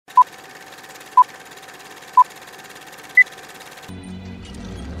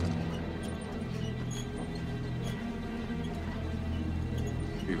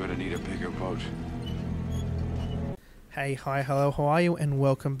gonna need a bigger boat. Hey, hi, hello, how are you? And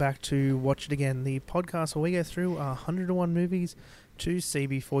welcome back to Watch It Again, the podcast where we go through 101 movies to see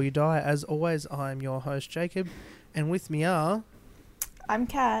before you die. As always, I'm your host, Jacob, and with me are... I'm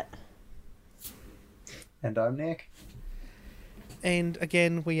Kat. And I'm Nick. And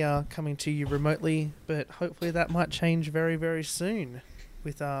again, we are coming to you remotely, but hopefully that might change very, very soon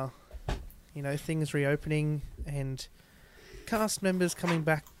with things reopening and cast members coming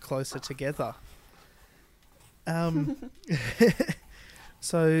back closer together.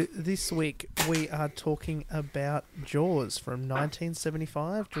 So this week we are talking about Jaws from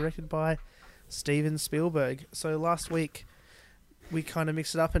 1975, directed by Steven Spielberg. So last week we kind of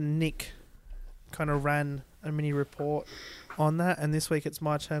mixed it up and Nick kind of ran a mini report on that, and this week it's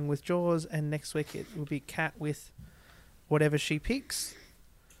my turn with Jaws, and next week it will be Kat with whatever she picks.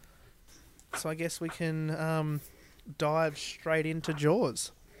 So I guess we can dive straight into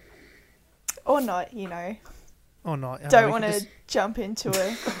Jaws. Or not, you know. Or not. Don't want to jump into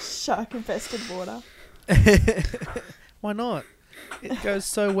a shark-infested water. Why not? It goes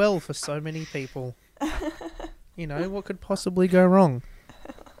so well for so many people. You know, what could possibly go wrong?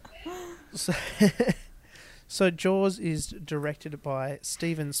 So Jaws is directed by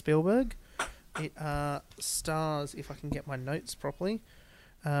Steven Spielberg. It stars, if I can get my notes properly,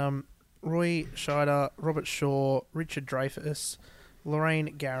 Roy Scheider, Robert Shaw, Richard Dreyfuss,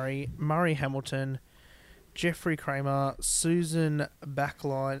 Lorraine Gary, Murray Hamilton, Jeffrey Kramer, Susan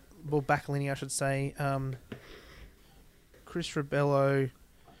Bacalini, I should say, Chris Ribello,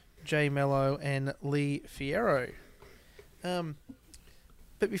 Jay Mello, and Lee Fierro.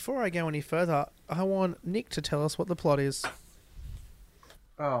 But before I go any further, I want Nick to tell us what the plot is.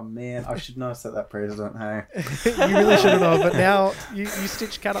 Oh man, I should know set that president, hey. You really should have known, but now you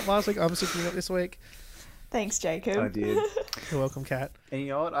stitched Kat up last week, I'm stitching it up this week. Thanks, Jacob. I did. You're welcome, Kat. And you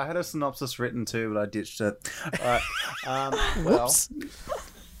know what? I had a synopsis written too, but I ditched it. Whoops.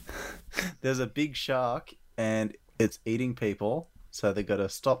 There's a big shark and it's eating people, so they got to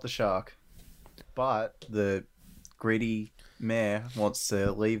stop the shark. But the greedy mayor wants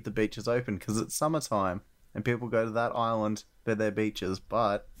to leave the beaches open because it's summertime and people go to that island for their beaches,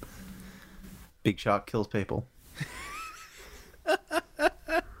 but big shark kills people.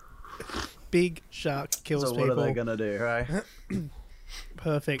 Big shark kills people. So what are they gonna do, right?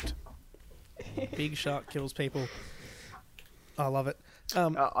 Perfect. Big shark kills people. I love it.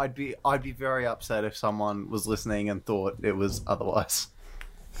 I'd be very upset if someone was listening and thought it was otherwise.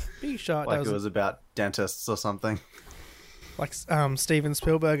 Big shark Like does it was about dentists or something. Like Steven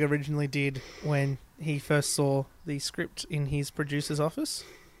Spielberg originally did when he first saw the script in his producer's office.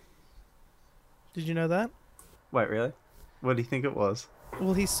 Did you know that? Wait, really? What do you think it was?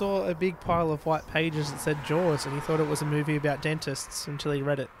 Well, he saw a big pile of white pages that said Jaws, and he thought it was a movie about dentists until he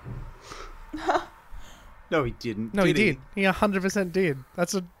read it. No, he didn't. No, he did. He 100% did.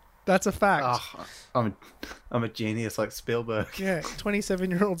 That's a fact. Oh, I'm a genius like Spielberg. Yeah,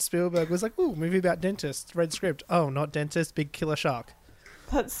 27-year-old Spielberg was like, ooh, movie about dentists, read script. Oh, not dentist, big killer shark.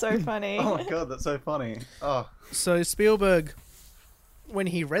 That's so funny. Oh my god, that's so funny. Oh. So Spielberg, when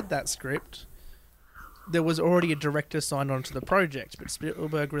he read that script, there was already a director signed on to the project, but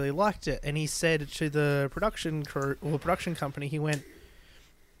Spielberg really liked it, and he said to the production crew or production company, he went,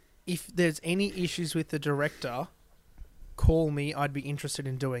 if there's any issues with the director, call me, I'd be interested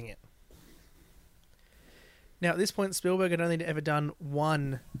in doing it. Now, at this point, Spielberg had only ever done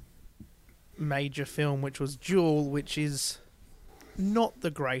one major film, which was Duel, which is not the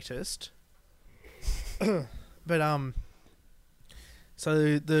greatest. But,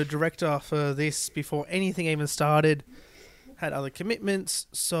 so the director for this, before anything even started, had other commitments,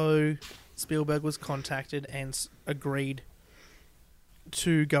 so Spielberg was contacted and agreed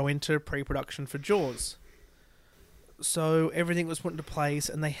to go into pre-production for Jaws. So everything was put into place,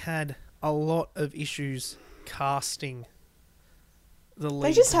 and they had a lot of issues casting the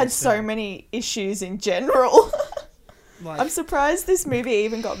lead. They just had so many issues in general. Like, I'm surprised this movie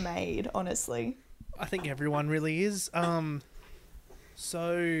even got made, honestly. I think everyone really is. Our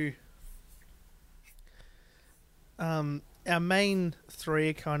main three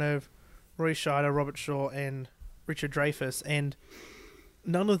are kind of Roy Scheider, Robert Shaw, and Richard Dreyfuss, and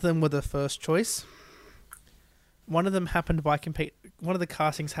none of them were the first choice. One of them happened by one of the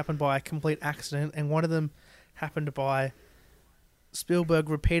castings happened by a complete accident, and one of them happened by Spielberg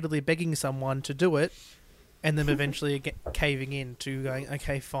repeatedly begging someone to do it, and them eventually caving in to going,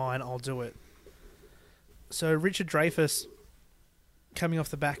 okay, fine, I'll do it. So Richard Dreyfuss, coming off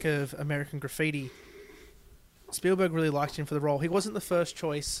the back of American Graffiti, Spielberg really liked him for the role. He wasn't the first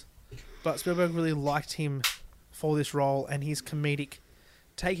choice, but Spielberg really liked him for this role and his comedic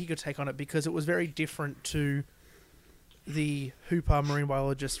take he could take on it, because it was very different to the Hooper marine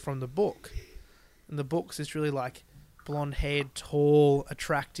biologist from the book. In the books, it's really like blonde-haired, tall,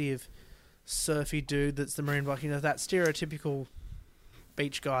 attractive, surfy dude that's the marine biologist. You know, that stereotypical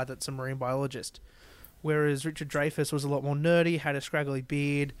beach guy that's a marine biologist. Whereas Richard Dreyfuss was a lot more nerdy, had a scraggly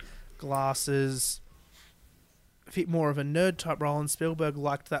beard, glasses, fit more of a nerd type role, and Spielberg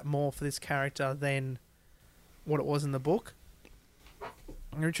liked that more for this character than what it was in the book.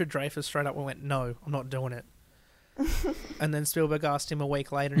 And Richard Dreyfuss straight up went, no, I'm not doing it. And then Spielberg asked him a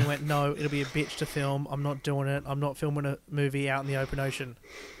week later, and he went, no, it'll be a bitch to film, I'm not doing it, I'm not filming a movie out in the open ocean.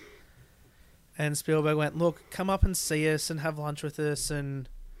 And Spielberg went, look, come up and see us and have lunch with us, and,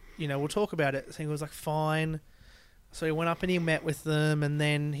 you know, we'll talk about it. So he was like, fine. So he went up and he met with them, and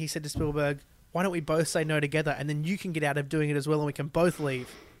then he said to Spielberg, why don't we both say no together, and then you can get out of doing it as well, and we can both leave.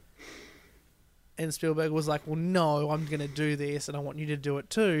 And Spielberg was like, well, no, I'm going to do this, and I want you to do it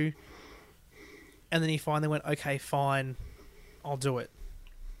too. And then he finally went, okay, fine, I'll do it.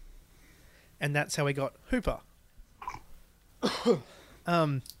 And that's how he got Hooper.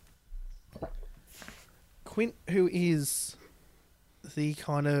 Quint, who is the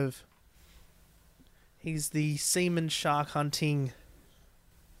kind of... he's the seaman shark hunting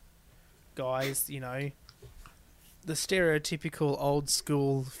guys, you know, the stereotypical old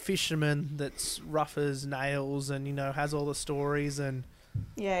school fisherman that's rough as nails and, you know, has all the stories and...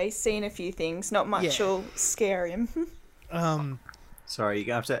 Yeah, he's seen a few things. Not much will scare him. Sorry, you're going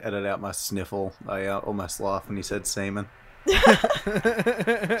to have to edit out my sniffle. I almost laughed when you said semen.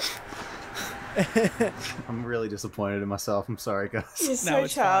 I'm really disappointed in myself. I'm sorry, guys. You're so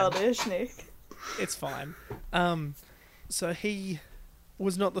childish, Nick. It's fine. So he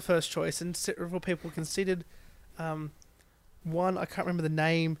was not the first choice, and several people considered. One, I can't remember the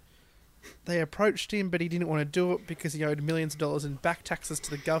name. They approached him, but he didn't want to do it because he owed millions of dollars in back taxes to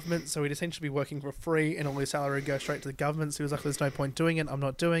the government, so he'd essentially be working for free, and all his salary would go straight to the government. So he was like, there's no point doing it, I'm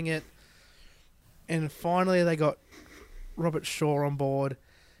not doing it. And finally they got Robert Shaw on board,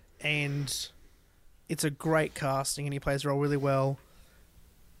 and it's a great casting, and he plays the role really well.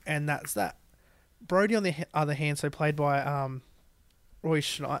 And that's that. Brody, on the other hand, so played by Roy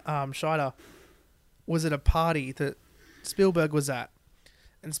Scheider, was at a party that Spielberg was at.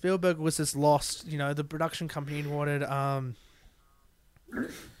 And Spielberg was just lost. You know, the production company wanted,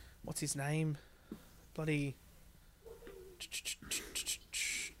 what's his name? Bloody...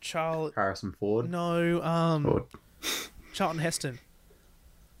 Harrison Ford? No, Ford. Charlton Heston.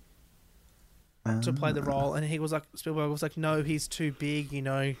 To play the role. And he was like, Spielberg was like, no, he's too big, you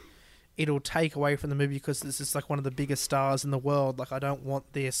know. It'll take away from the movie because this is like one of the biggest stars in the world. Like, I don't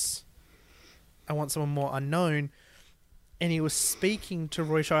want this. I want someone more unknown. And he was speaking to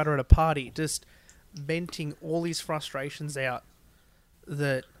Roy Scheider at a party, just venting all his frustrations out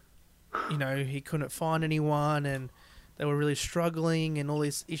that, you know, he couldn't find anyone and they were really struggling and all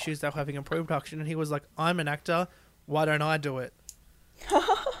these issues they were having in pre-production. And he was like, I'm an actor, why don't I do it?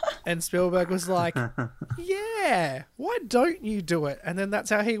 And Spielberg was like, yeah, why don't you do it? And then that's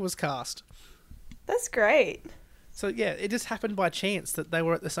how he was cast. That's great. So, yeah, it just happened by chance that they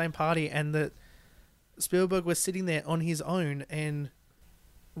were at the same party and that Spielberg was sitting there on his own and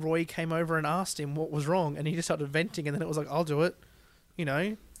Roy came over and asked him what was wrong, and he just started venting, and then it was like, I'll do it. You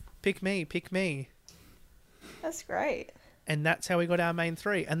know, pick me, pick me. That's great. And that's how we got our main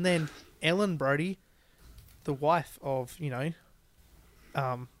three. And then Ellen Brody, the wife of, you know,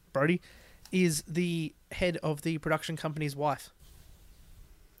 Brody, is the head of the production company's wife.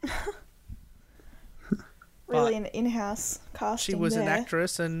 Really an in-house casting. She was there. an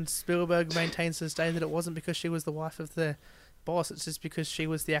actress, and Spielberg maintains to this day that it wasn't because she was the wife of the boss. It's just because she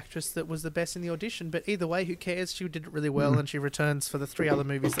was the actress that was the best in the audition. But either way, who cares? She did it really well, and she returns for the 3 other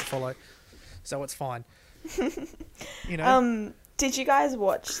movies that follow. So it's fine. You know. Did you guys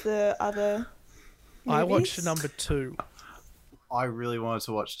watch the other movies? I watched number 2. I really wanted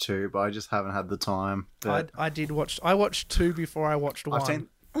to watch 2, but I just haven't had the time. But I watched 2 before I watched 1. I've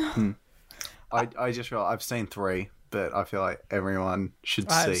seen. I just feel I've seen 3, but I feel like everyone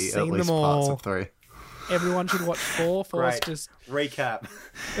should see at least parts of 3. Everyone should watch 4. Great. Just recap.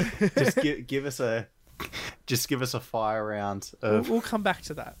 just give us a fire round of. We'll come back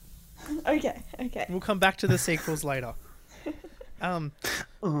to that. Okay. We'll come back to the sequels later. You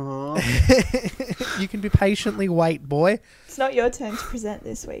can be patiently wait, boy. It's not your turn to present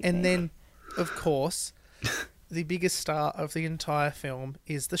this week. And Nick. then, of course, the biggest star of the entire film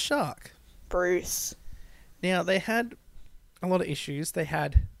is the shark. Bruce. Now, they had a lot of issues. They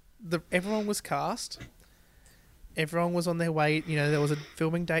had everyone was cast. Everyone was on their way. You know, there was a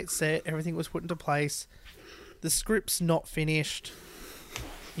filming date set. Everything was put into place. The script's not finished.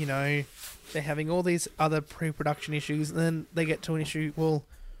 you know, they're having all these other pre-production issues, and then they get to an issue, well,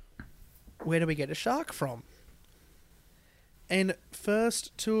 where do we get a shark from? And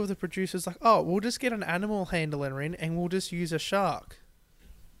first, two of the producers like, oh, we'll just get an animal handler in and we'll just use a shark.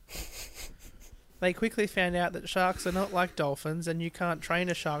 They quickly found out that sharks are not like dolphins and you can't train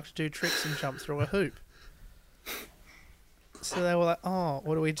a shark to do tricks and jump through a hoop. So they were like, oh,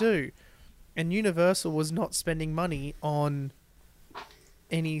 what do we do? And Universal was not spending money on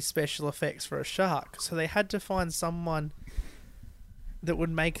any special effects for a shark. So they had to find someone that would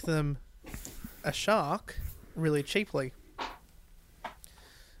make them a shark really cheaply.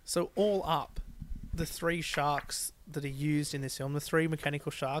 So all up, the three sharks that are used in this film, the three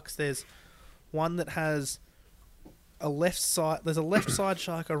mechanical sharks, there's one that has a left side, there's a left side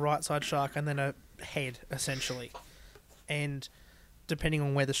shark, a right side shark, and then a head, essentially. And depending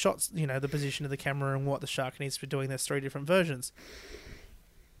on where the shots, you know, the position of the camera and what the shark needs to be doing, there's three different versions.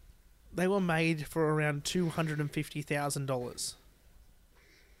 They were made for around $250,000.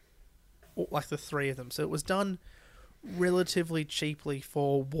 Like the three of them. So it was done relatively cheaply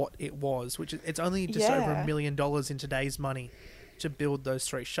for what it was, which it's only just over $1 million in today's money to build those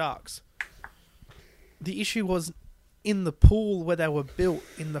three sharks. The issue was in the pool where they were built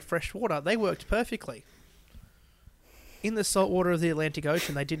in the fresh water, they worked perfectly. In the salt water of the Atlantic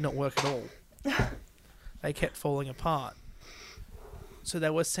Ocean, they did not work at all. They kept falling apart. So they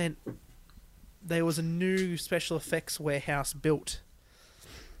were sent... There was a new special effects warehouse built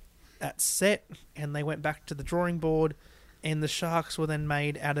at set, and they went back to the drawing board, and the sharks were then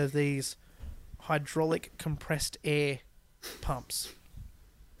made out of these hydraulic compressed air pumps.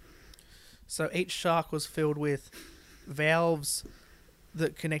 So each shark was filled with valves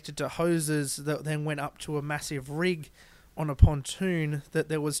that connected to hoses that then went up to a massive rig on a pontoon that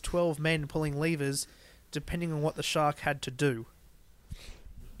there was 12 men pulling levers depending on what the shark had to do.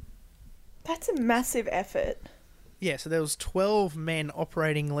 That's a massive effort. Yeah, so there was 12 men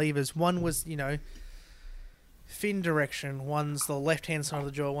operating levers. One was, you know, fin direction. One's the left-hand side of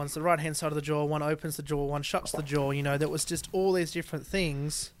the jaw. One's the right-hand side of the jaw. One opens the jaw. One shuts the jaw. You know, there was just all these different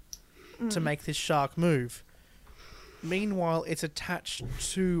things to make this shark move. Meanwhile, it's attached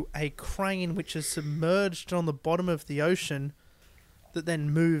to a crane which is submerged on the bottom of the ocean that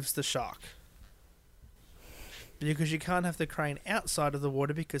then moves the shark. Because you can't have the crane outside of the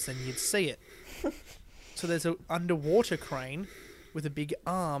water because then you'd see it. So there's an underwater crane with a big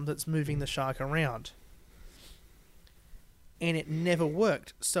arm that's moving the shark around. And it never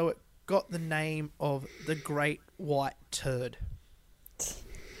worked. So it got the name of the Great White Turd.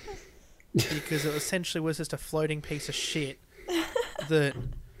 Because it essentially was just a floating piece of shit that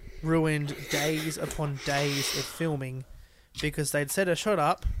ruined days upon days of filming because they'd set a shot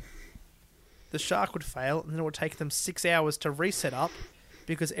up, the shark would fail, and then it would take them 6 hours to reset up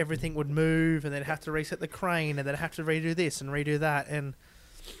because everything would move, and they'd have to reset the crane, and they'd have to redo this and redo that, and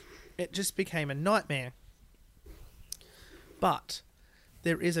it just became a nightmare. But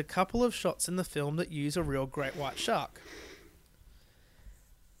there is a couple of shots in the film that use a real great white shark.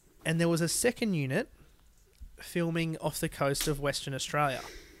 And there was a second unit filming off the coast of Western Australia.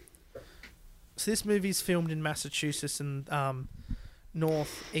 So this movie's filmed in Massachusetts and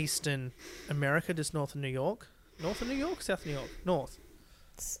northeastern America, just north of New York. North of New York? South of New York? North.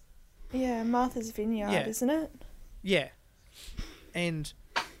 Yeah, Martha's Vineyard, isn't it? Yeah. And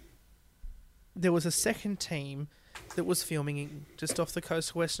there was a second team that was filming just off the coast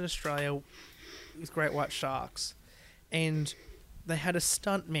of Western Australia with great white sharks. And they had a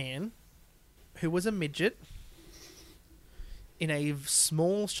stuntman who was a midget in a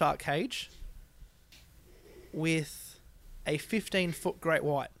small shark cage with a 15-foot great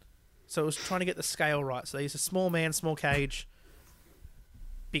white. So it was trying to get the scale right. So they used a small man, small cage,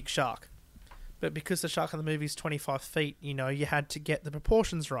 big shark. But because the shark in the movie is 25 feet, you know, you had to get the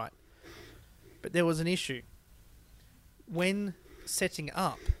proportions right. But there was an issue. When setting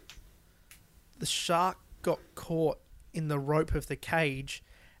up, the shark got caught in the rope of the cage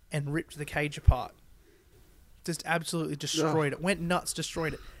and ripped the cage apart. Just absolutely destroyed it. Went nuts,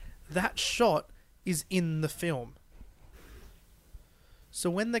 destroyed it. That shot is in the film. So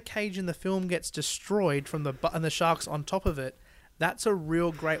when the cage in the film gets destroyed from and the shark's on top of it, that's a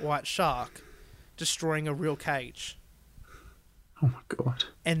real great white shark destroying a real cage. Oh my god.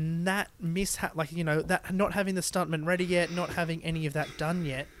 And that mishap, like, you know, that not having the stuntman ready yet, not having any of that done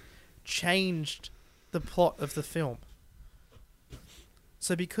yet, changed the plot of the film.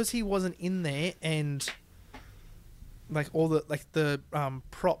 So because he wasn't in there and like all the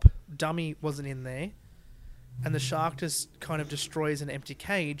prop dummy wasn't in there, and the shark just kind of destroys an empty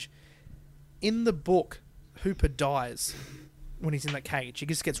cage, in the book, Hooper dies. when he's in that cage. He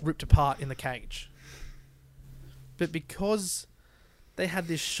just gets ripped apart in the cage. But because they had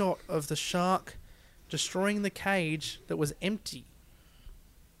this shot of the shark destroying the cage that was empty,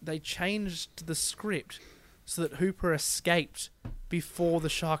 they changed the script so that Hooper escaped before the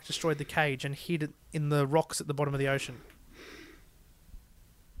shark destroyed the cage and hid it in the rocks at the bottom of the ocean.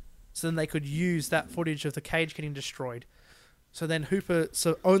 So then they could use that footage of the cage getting destroyed. So then Hooper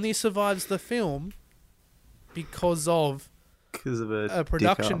only survives the film because of a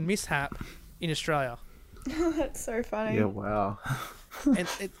production mishap in Australia. That's so funny. Yeah, wow. And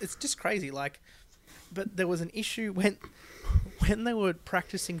it's just crazy. Like, but there was an issue when they were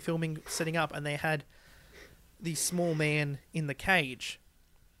practicing filming, setting up, and they had the small man in the cage.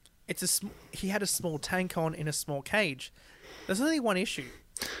 He had a small tank on in a small cage. There's only one issue.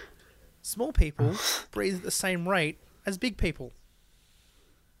 Small people breathe at the same rate as big people.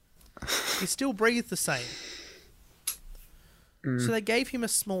 He still breathed the same. So they gave him a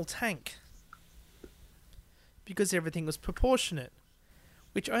small tank because everything was proportionate,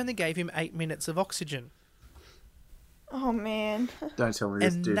 which only gave him 8 minutes of oxygen. Oh, man. Don't tell me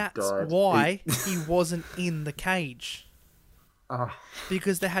this And dude that's died. why he wasn't in the cage. Oh,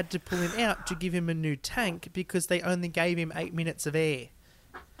 Because they had to pull him out to give him a new tank because they only gave him 8 minutes of air.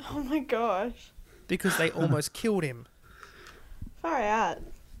 Oh, my gosh. Because they almost killed him. Far out.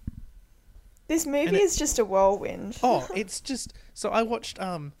 This And movie is just a whirlwind. Oh, it's just... So I watched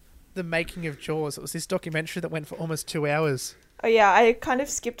The Making of Jaws. It was this documentary that went for almost 2 hours. Oh, yeah, I kind of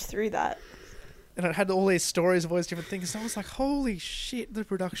skipped through that. And it had all these stories of all these different things. And I was like, holy shit, the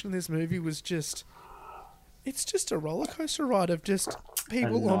production of this movie was just... It's just a roller coaster ride of just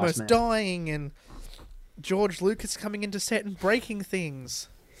people Nice, almost man. dying and George Lucas coming into set and breaking things.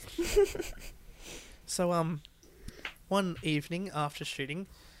 So, one evening after shooting,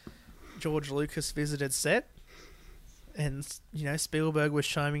 George Lucas visited set, and Spielberg was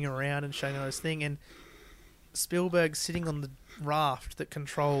showing him around and showing him this thing, and Spielberg's sitting on the raft that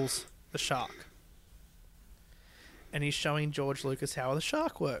controls the shark, and he's showing George Lucas how the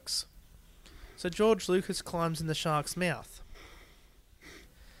shark works. So George Lucas climbs in the shark's mouth.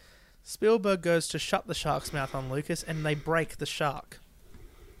 Spielberg goes to shut the shark's mouth on Lucas, and they break the shark.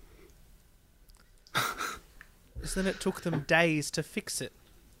 So then it took them days to fix it.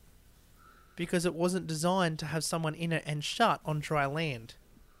 Because it wasn't designed to have someone in it and shut on dry land.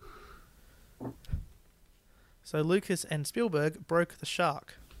 So Lucas and Spielberg broke the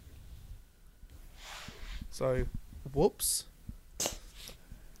shark. So, whoops.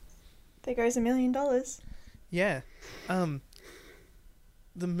 There goes $1 million. Yeah.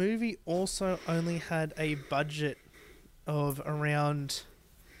 The movie also only had a budget of around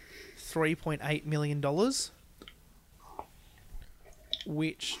 $3.8 million,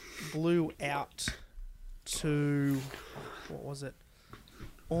 which blew out to, what was it?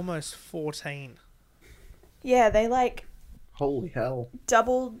 Almost 14. Yeah, they like holy hell.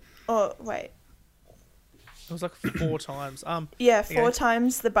 doubled. Oh, wait. It was like 4 times. Yeah, 4 Okay.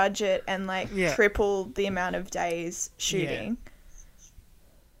 times the budget and like Yeah. triple the amount of days shooting.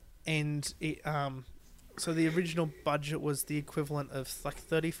 And it so the original budget was the equivalent of like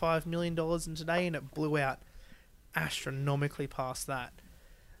 $35 million in today, and it blew out astronomically past that.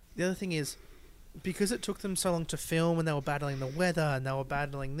 The other thing is, because it took them so long to film, and they were battling the weather, and they were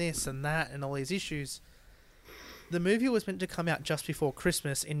battling this and that and all these issues, the movie was meant to come out just before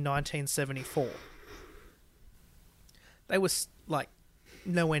Christmas in 1974. They were like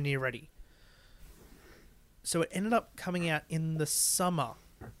nowhere near ready. So it ended up coming out in the summer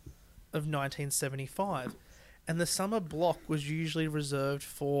of 1975, and the summer block was usually reserved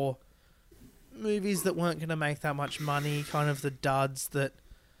for movies that weren't going to make that much money, kind of the duds that,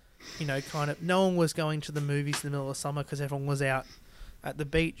 kind of no one was going to the movies in the middle of summer because everyone was out at the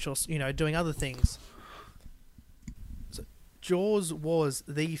beach or doing other things. So Jaws was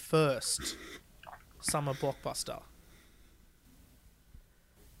the first summer blockbuster.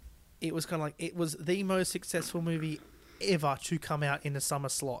 It was kind of like, it was the most successful movie ever to come out in a summer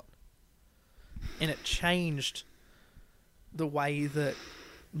slot. And it changed the way that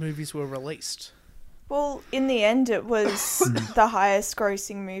movies were released. Well, in the end, it was the highest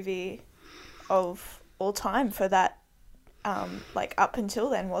grossing movie of all time for that, like up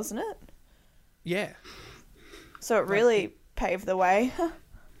until then, wasn't it? Yeah. So it really paved the way.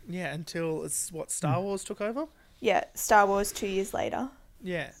 Yeah, until Star Wars took over? Yeah, Star Wars 2 years later.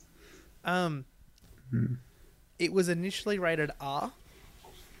 Yeah. It was initially rated R,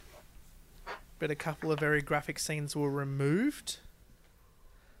 but a couple of very graphic scenes were removed,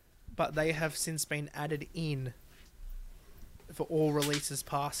 but they have since been added in for all releases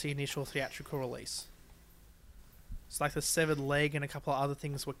past the initial theatrical release. So like the severed leg and a couple of other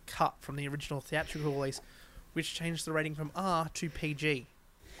things were cut from the original theatrical release, which changed the rating from R to PG.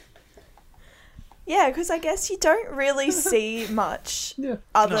 Yeah, because I guess you don't really see much Yeah.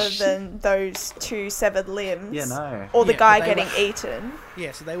 other than those two severed limbs. Yeah, no. Or the Yeah, guy but they getting eaten.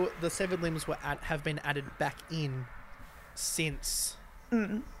 Yeah, so the severed limbs have been added back in since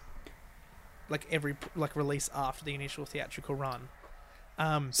like every release after the initial theatrical run.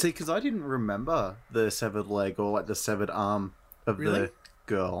 See, because I didn't remember the severed leg or like the severed arm of Really? the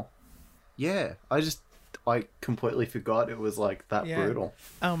girl. Yeah, I completely forgot it was like that Yeah. brutal.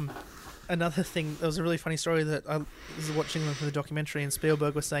 Another thing, there was a really funny story that I was watching them from the documentary, and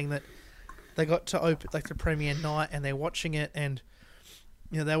Spielberg was saying that they got to open like the premiere night, and they're watching it, and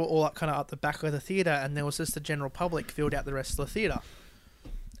you know they were all up kind of up the back of the theater, and there was just the general public filled out the rest of the theater,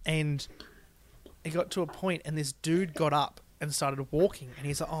 and it got to a point, and this dude got up and started walking, and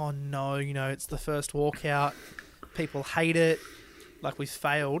he's like, "Oh no, you know it's the first walkout, people hate it, like we've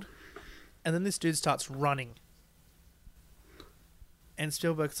failed," and then this dude starts running. And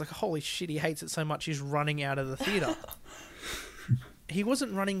Spielberg's like, holy shit, he hates it so much he's running out of the theatre. He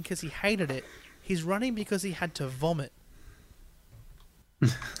wasn't running because he hated it. He's running because he had to vomit.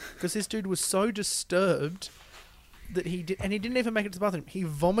 Because this dude was so disturbed that he didn't even make it to the bathroom. He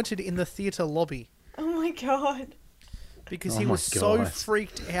vomited in the theatre lobby. Oh my god. Because Oh he my was so God.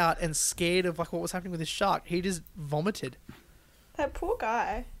 freaked out and scared of like what was happening with his shark. He just vomited. That poor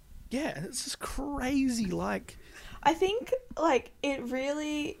guy. Yeah, it's just crazy. Like, I think, like, it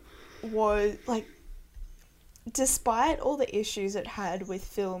really was, like, despite all the issues it had with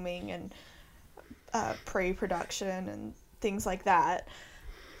filming and pre-production and things like that,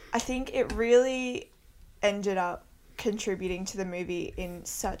 I think it really ended up contributing to the movie in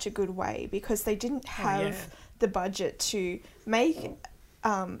such a good way because they didn't have the budget to make,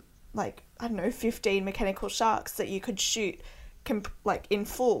 like, I don't know, 15 mechanical sharks that you could shoot like in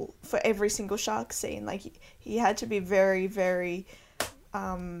full for every single shark scene. Like he had to be very, very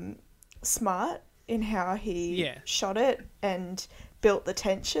smart in how he shot it and built the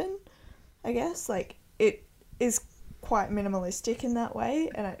tension, I guess. Like it is quite minimalistic in that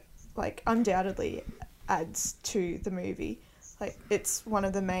way, and it like undoubtedly adds to the movie. Like it's one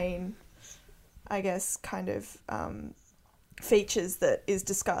of the main, I guess, kind of features that is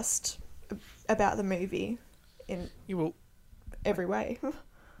discussed about the movie in every way.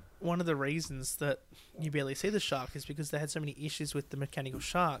 One of the reasons that you barely see the shark is because they had so many issues with the mechanical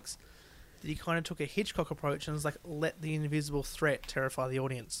sharks that he kind of took a Hitchcock approach and was like, let the invisible threat terrify the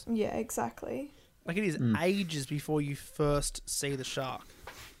audience. Yeah, exactly. Like it is ages before you first see the shark.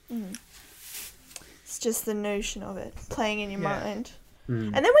 It's just the notion of it playing in your Yeah. mind.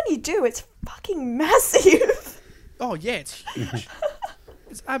 And then when you do, it's fucking massive. Oh yeah, it's huge.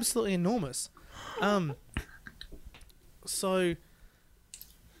 It's absolutely enormous. So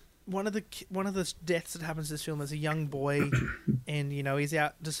one of the deaths that happens in this film is a young boy, and you know he's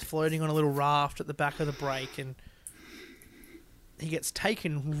out just floating on a little raft at the back of the break, and he gets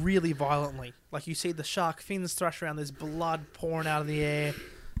taken really violently. Like you see the shark fins thrash around, there's blood pouring out of the air.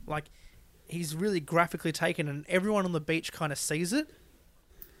 Like he's really graphically taken, and everyone on the beach kind of sees it.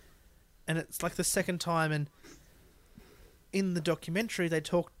 And it's like the second time, and in the documentary they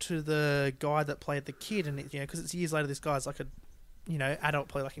talked to the guy that played the kid, and you know because it's years later, this guy's like a adult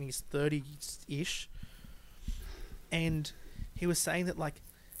play, like in his 30s-ish, and he was saying that like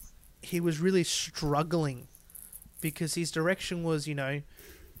he was really struggling because his direction was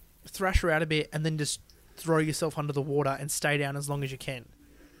thrash her out a bit and then just throw yourself under the water and stay down as long as you can.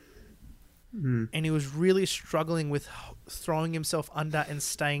 And he was really struggling with throwing himself under and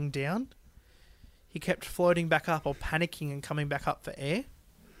staying down. He kept floating back up or panicking and coming back up for air.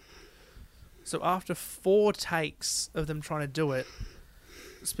 So after 4 takes of them trying to do it,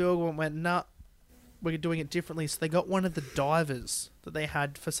 Spielberg went, nah, we're doing it differently. So they got one of the divers that they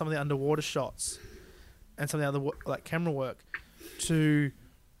had for some of the underwater shots and some of the other like camera work to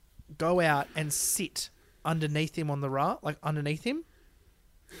go out and sit underneath him on the raft, like underneath him.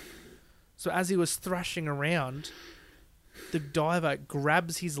 So as he was thrashing around, the diver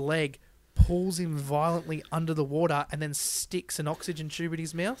grabs his leg, pulls him violently under the water, and then sticks an oxygen tube in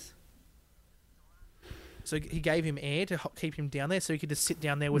his mouth. So he gave him air to keep him down there, so he could just sit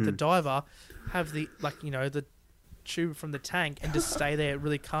down there with the diver, have the the tube from the tank, and just stay there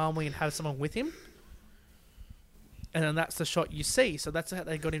really calmly and have someone with him. And then that's the shot you see. So that's how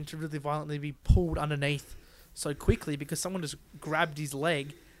they got him to really violently be pulled underneath so quickly, because someone just grabbed his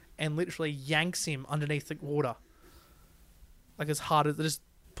leg and literally yanks him underneath the water. Like as hard as they just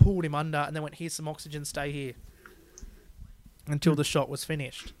pulled him under and then went, here's some oxygen, stay here. Until the shot was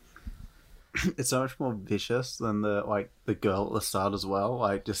finished. it's so much more vicious than the girl at the start as well.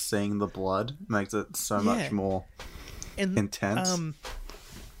 Like just seeing the blood makes it so much more intense.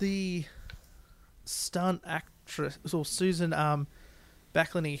 The stunt actress, or Susan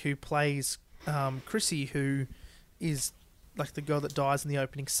Backlany, who plays Chrissy, who is like the girl that dies in the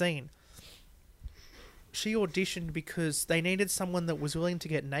opening scene. She auditioned because they needed someone that was willing to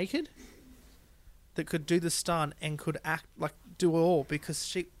get naked, that could do the stunt and could act, like do it all,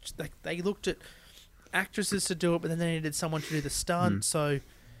 because they looked at actresses to do it, but then they needed someone to do the stunt. So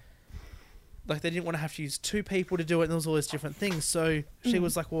like they didn't want to have to use two people to do it, and there was all these different things. So she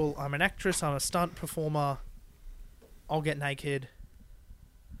was like, well, I'm an actress, I'm a stunt performer, I'll get naked.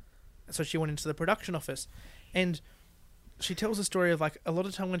 So she went into the production office, and she tells a story of like a lot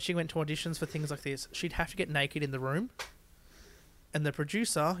of time when she went to auditions for things like this, she'd have to get naked in the room, and the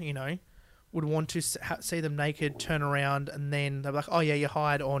producer, you know, would want to see them naked, turn around, and then they're like, oh yeah, you're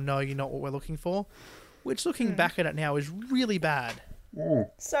hired, or no, you're not what we're looking for. Which, looking back at it now, is really bad.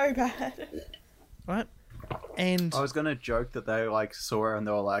 So bad. Right? And I was going to joke that they like saw her and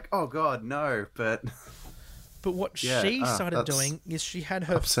they were like, oh god, no, but what she started doing is she had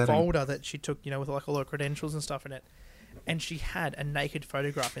her folder that she took, you know, with like all her credentials and stuff in it, and she had a naked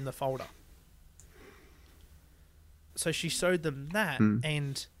photograph in the folder. So she showed them that,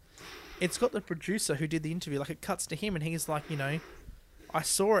 and it's got the producer who did the interview, like it cuts to him, and he's like, you know, I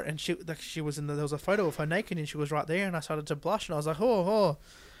saw it, and she was there was a photo of her naked, and she was right there, and I started to blush, and I was like, oh. And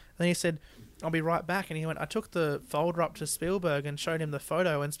then he said, I'll be right back, and he went, I took the folder up to Spielberg and showed him the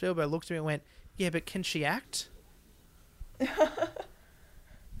photo, and Spielberg looked at me and went, yeah, but can she act?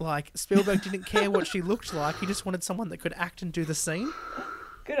 Like, Spielberg didn't care what she looked like, he just wanted someone that could act and do the scene.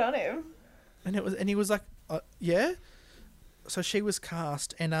 Good on him. And he was like, yeah. So she was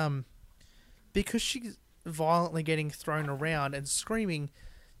cast, and because she's violently getting thrown around and screaming,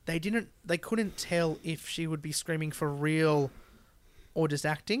 they couldn't tell if she would be screaming for real or just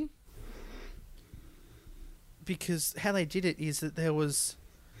acting. Because how they did it is that there was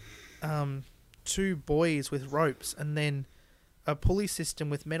two buoys with ropes, and then a pulley system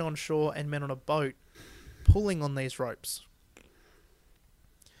with men on shore and men on a boat pulling on these ropes.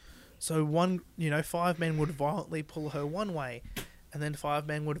 So 5 men would violently pull her one way, and then 5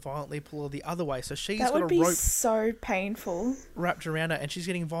 men would violently pull her the other way. So she's got a rope. That would be so painful. Wrapped around her, and she's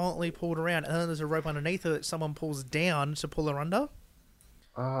getting violently pulled around, and then there's a rope underneath her that someone pulls down to pull her under.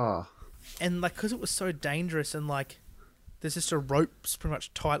 Ah. And like, because it was so dangerous, and like, there's just a rope's pretty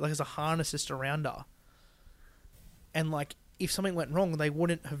much tight, like there's a harness just around her. And like, if something went wrong, they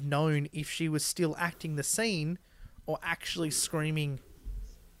wouldn't have known if she was still acting the scene or actually screaming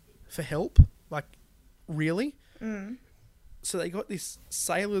for help. Like, really? So they got this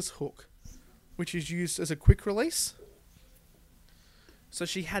sailor's hook, which is used as a quick release. So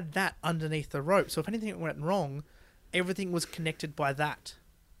she had that underneath the rope. So if anything went wrong, everything was connected by that.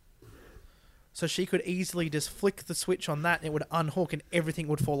 So she could easily just flick the switch on that, and it would unhook, and everything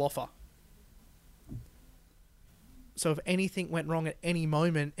would fall off her. So if anything went wrong at any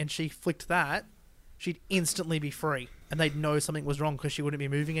moment and she flicked that, she'd instantly be free, and they'd know something was wrong because she wouldn't be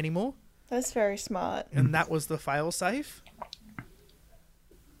moving anymore. That's very smart. And that was the fail-safe.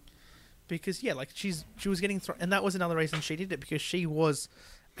 Because, yeah, like, she was getting thrown, and that was another reason she did it, because she was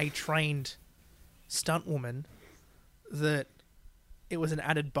a trained stunt woman, that it was an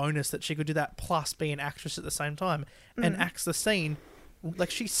added bonus that she could do that plus be an actress at the same time, and acts the scene.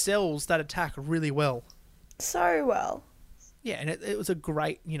 Like, she sells that attack really well. So well. Yeah, and it was a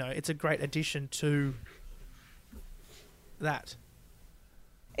great, it's a great addition to that.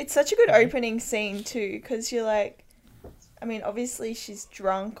 It's such a good opening scene too, because you're like, I mean, obviously she's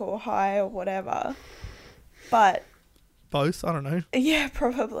drunk or high or whatever, but... Both, I don't know. Yeah,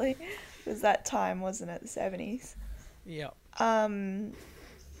 probably. It was that time, wasn't it? The 70s. Yeah.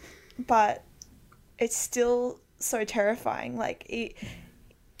 But it's still so terrifying. Like,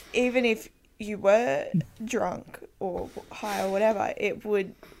 even if you were drunk or high or whatever, it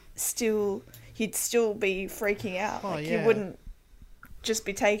would still... You'd still be freaking out. Oh, like, yeah. You wouldn't just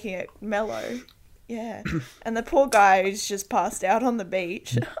be taking it mellow. Yeah. And the poor guy who's just passed out on the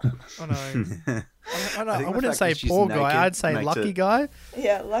beach. I know. I wouldn't say poor guy. I'd say lucky guy.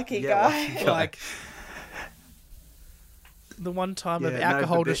 Yeah, lucky guy. Lucky guy. Like, the one time of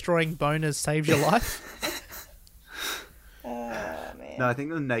alcohol destroying boners saves your life. Oh, man. No, I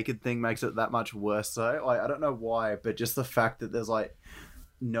think the naked thing makes it that much worse though. Like, I don't know why, but just the fact that there's like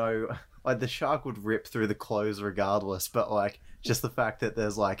no... Like, the shark would rip through the clothes regardless, but like just the fact that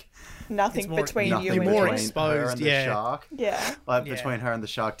there's like nothing between you and more the exposed, the shark. Yeah. Like between her and the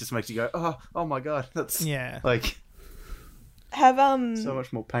shark just makes you go, oh my god, that's yeah. Like, Have So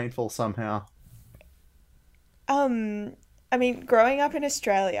much more painful somehow. I mean, growing up in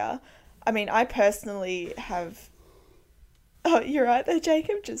Australia, I mean, I personally have. Oh, you're right there,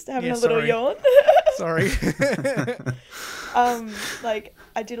 Jacob. Just having a little sorry. yawn. Sorry. Like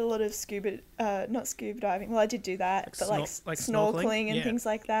I did a lot of not scuba diving. Well, I did do that, but like snorkeling and things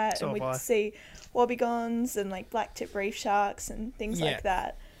like that, So and have I. we'd see wobbegons and like black tip reef sharks and things like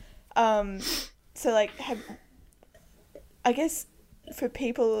that. So like, I guess for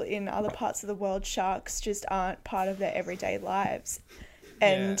people in other parts of the world, sharks just aren't part of their everyday lives,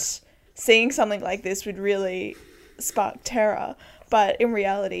 and seeing something like this would really spark terror. But in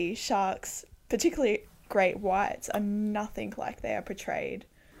reality, sharks, particularly great whites, are nothing like they are portrayed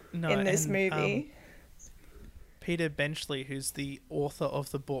in this movie. Peter Benchley, who's the author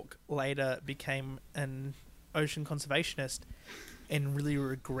of the book, later became an ocean conservationist and really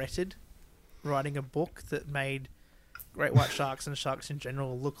regretted writing a book that made great white sharks and sharks in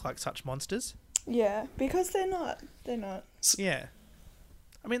general look like such monsters. Yeah, because they're not. Yeah.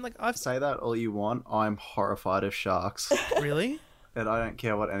 I mean, like, I've... Say that all you want, I'm horrified of sharks. Really? And I don't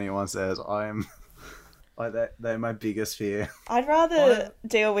care what anyone says. They're my biggest fear. I'd rather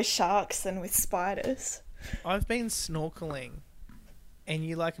deal with sharks than with spiders. I've been snorkeling, and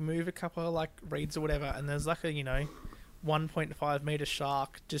you, like, move a couple of, like, reeds or whatever, and there's, like, a, 1.5 meter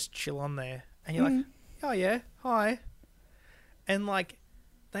shark just chill on there. And you're like, oh, yeah, hi. And, like,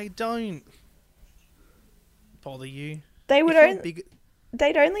 they don't bother you. They would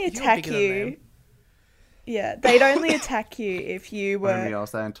they'd only attack you. Yeah, they'd only attack you if you were... I didn't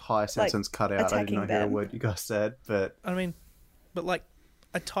realize that entire sentence cut out. I didn't hear a word you guys said, but... I mean, but, like,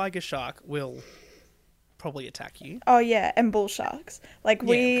 a tiger shark will probably attack you. Oh, yeah, and bull sharks. Like,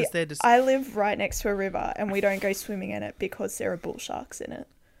 they're just... I live right next to a river, and we don't go swimming in it because there are bull sharks in it.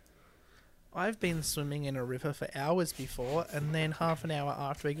 I've been swimming in a river for hours before, and then half an hour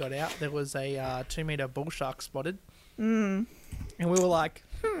after we got out, there was a 2 meter bull shark spotted. And we were like,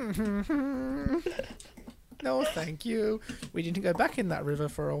 no, thank you. We didn't go back in that river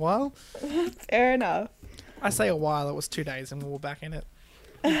for a while. Fair enough. I say a while, it was 2 days and we were back in it.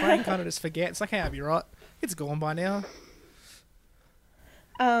 Your brain kind of just forgets. Like, hey, I'll be right. It's gone by now.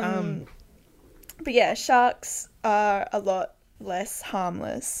 But yeah, sharks are a lot less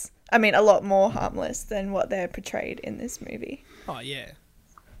harmless. I mean, a lot more harmless than what they're portrayed in this movie. Oh, yeah.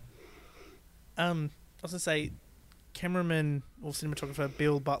 I was going to say, cameraman or cinematographer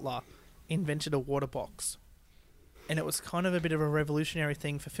Bill Butler invented a water box. And it was kind of a bit of a revolutionary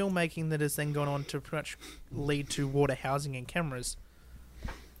thing for filmmaking that has then gone on to pretty much lead to water housing and cameras.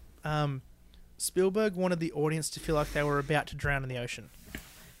 Spielberg wanted the audience to feel like they were about to drown in the ocean.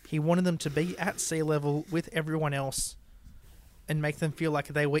 He wanted them to be at sea level with everyone else and make them feel like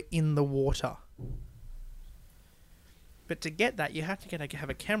they were in the water. But to get that, you have to have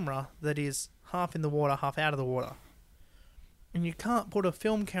a camera that is half in the water, half out of the water. And you can't put a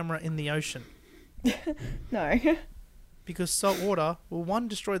film camera in the ocean. No. Because salt water will, 1,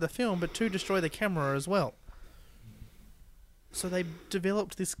 destroy the film, but 2, destroy the camera as well. So they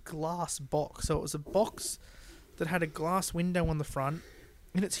developed this glass box. So it was a box that had a glass window on the front,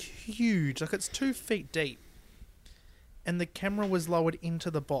 and it's huge. Like, it's 2 feet deep. And the camera was lowered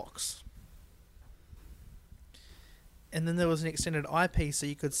into the box. And then there was an extended eyepiece so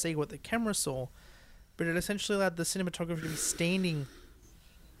you could see what the camera saw. But it essentially allowed the cinematographer to be standing...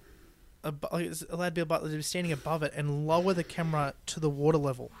 it allowed Bill Butler to be standing above it and lower the camera to the water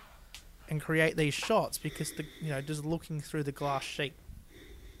level and create these shots because just looking through the glass sheet.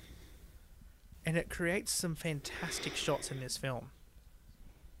 And it creates some fantastic shots in this film.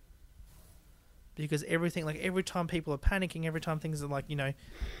 Because everything, like every time people are panicking, every time things are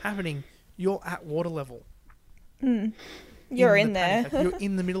happening, you're at water level. You're in there. Like, you're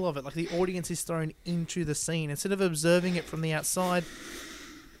in the middle of it. Like, the audience is thrown into the scene. Instead of observing it from the outside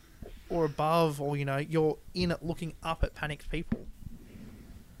or above, or, you're in it looking up at panicked people.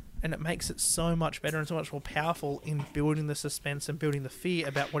 And it makes it so much better and so much more powerful in building the suspense and building the fear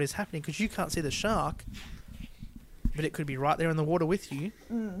about what is happening. Because you can't see the shark, but it could be right there in the water with you.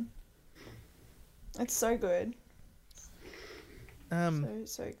 It's so good.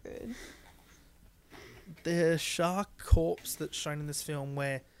 So good. The shark corpse that's shown in this film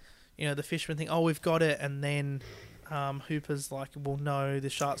where, the fishermen think, oh, we've got it, and then Hooper's like, well, no, the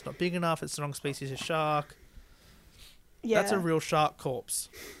shark's not big enough, it's the wrong species of shark. Yeah. That's a real shark corpse.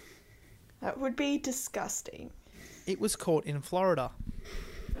 That would be disgusting. It was caught in Florida.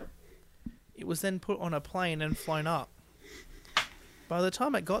 It was then put on a plane and flown up. By the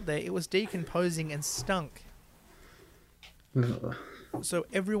time it got there, it was decomposing and stunk. So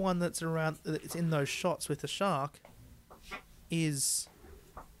everyone that's in those shots with the shark is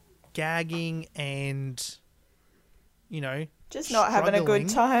gagging and, just not having a good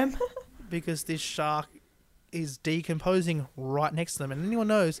time. because this shark is decomposing right next to them. And anyone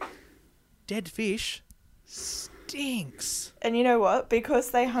knows, dead fish stinks. And you know what? Because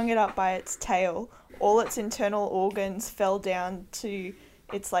they hung it up by its tail, all its internal organs fell down to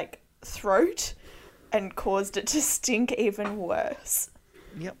its, throat and caused it to stink even worse.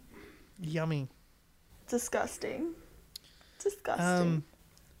 Yep. Yummy. Disgusting.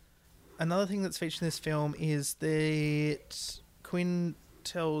 Another thing that's featured in this film is that Quinn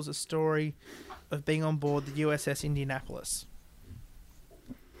tells a story of being on board the USS Indianapolis,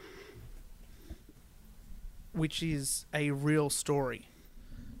 which is a real story.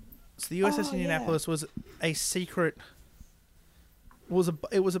 So the USS Indianapolis was a secret.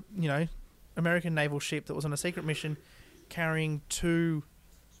 It was a American naval ship that was on a secret mission, carrying the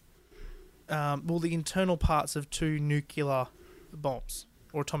internal parts of 2 nuclear bombs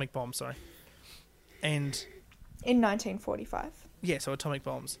or atomic bombs, sorry, and in 1945. Yeah, so atomic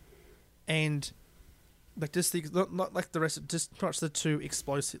bombs, and just not like the rest of, just not the two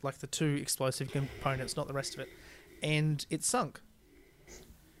explosive components, not the rest of it, and it sunk.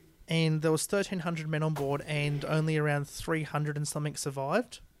 And there was 1,300 men on board, and only around 300 and something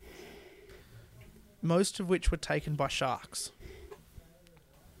survived. Most of which were taken by sharks.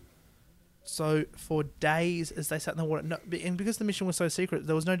 So for days, as they sat in the water, and because the mission was so secret,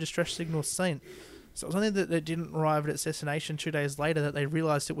 there was no distress signal sent. So it was only that it didn't arrive at its destination 2 days later that they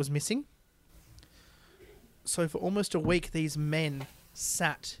realised it was missing. So for almost a week, these men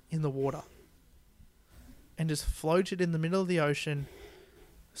sat in the water and just floated in the middle of the ocean,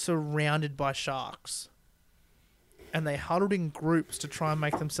 surrounded by sharks. And they huddled in groups to try and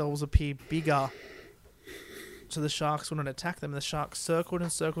make themselves appear bigger so the sharks wouldn't attack them. The sharks circled and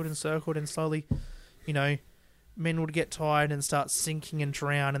circled and circled, and slowly, men would get tired and start sinking and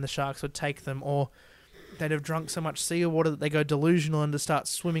drown, and the sharks would take them, or they'd have drunk so much seawater that they go delusional and to start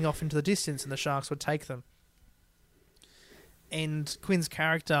swimming off into the distance, and the sharks would take them. And Quinn's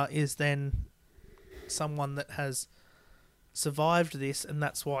character is then someone that has survived this, and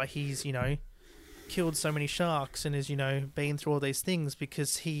that's why he's, killed so many sharks and is, been through all these things,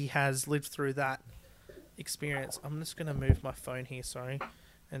 because he has lived through that experience. I'm just going to move my phone here, sorry,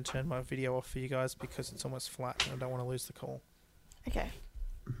 and turn my video off for you guys because it's almost flat and I don't want to lose the call. Okay.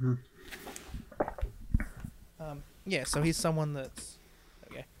 Mm-hmm. So he's someone that's...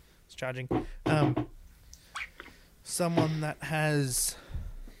 Okay, it's charging. Someone that has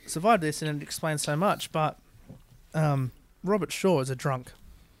survived this, and it explains so much, but Robert Shaw is a drunk,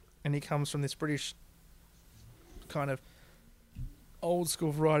 and he comes from this British kind of old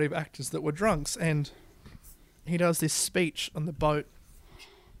school variety of actors that were drunks, and he does this speech on the boat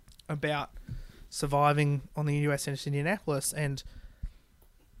about surviving on the USS Indianapolis, and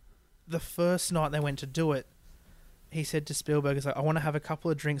the first night they went to do it, he said to Spielberg, he's like, I want to have a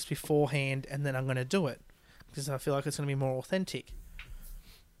couple of drinks beforehand and then I'm going to do it because I feel like it's going to be more authentic.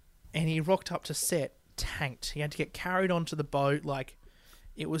 And he rocked up to set tanked. He had to get carried onto the boat,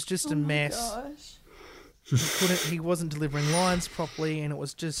 it was just a mess. Gosh. He wasn't delivering lines properly, and it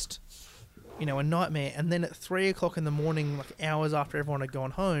was just, a nightmare. And then at 3 o'clock in the morning, hours after everyone had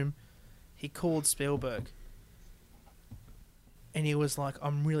gone home, he called Spielberg. And he was like,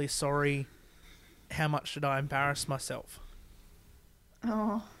 I'm really sorry. How much did I embarrass myself?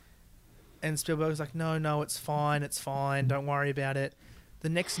 Oh. And Spielberg was like, no, it's fine. Don't worry about it. The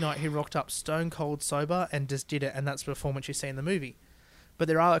next night, he rocked up stone cold sober and just did it, and that's the performance you see in the movie. But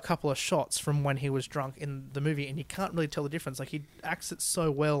there are a couple of shots from when he was drunk in the movie, and you can't really tell the difference. He acts it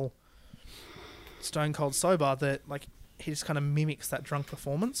so well, stone cold sober, that he just kind of mimics that drunk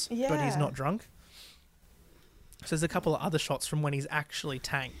performance, but he's not drunk. So there's a couple of other shots from when he's actually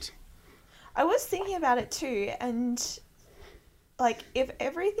tanked. I was thinking about it too, and if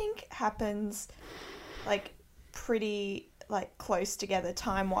everything happens pretty close together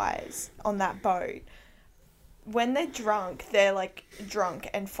time-wise on that boat, when they're drunk, they're drunk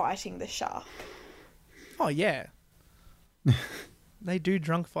and fighting the shark. Oh yeah. They do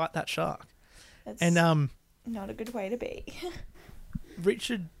drunk fight that shark. That's and not a good way to be.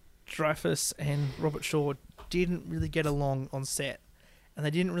 Richard Dreyfuss and Robert Shaw didn't really get along on set, and they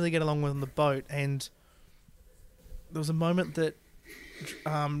didn't really get along on the boat, and there was a moment that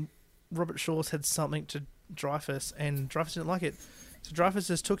Robert Shaw said something to Dreyfuss, and Dreyfuss didn't like it. So Dreyfuss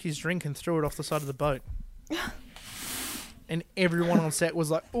just took his drink and threw it off the side of the boat. And everyone on set was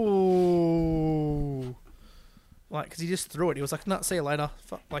like, ooh. Because he just threw it. He was like, nah, see you later.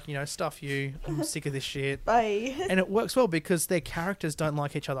 Stuff you. I'm sick of this shit. Bye. And it works well because their characters don't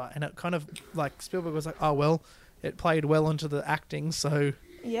like each other. And it kind of, Spielberg was like, oh, well, it played well into the acting, so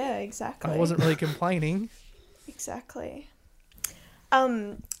Yeah, exactly. I wasn't really complaining. Exactly.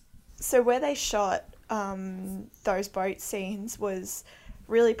 So where they shot those boat scenes was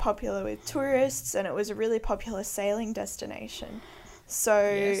really popular with tourists, and it was a really popular sailing destination. So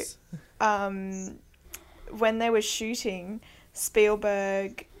Yes. when they were shooting,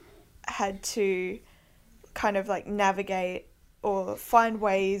 Spielberg had to kind of like navigate or find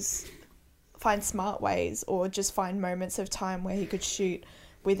smart ways, or just find moments of time where he could shoot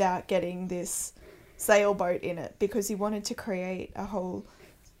without getting this sailboat in it, because he wanted to create a whole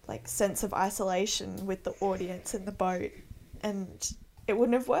like sense of isolation with the audience and the boat, and it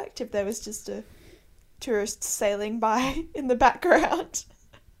wouldn't have worked if there was just a tourist sailing by in the background.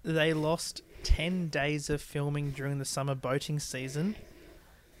 They lost 10 days of filming during the summer boating season.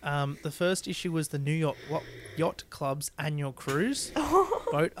 The first issue was the New York Yacht Club's annual cruise.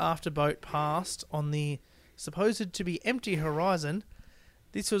 Boat after boat passed on the supposed to be empty horizon.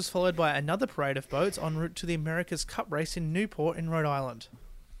 This was followed by another parade of boats en route to the America's Cup race in Newport in Rhode Island.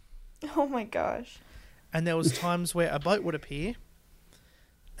 Oh my gosh. And there was times where a boat would appear,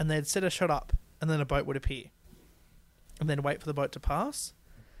 and they'd set a shot up, and then a boat would appear. And then wait for the boat to pass.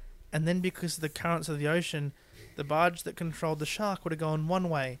 And then because of the currents of the ocean, the barge that controlled the shark would have gone one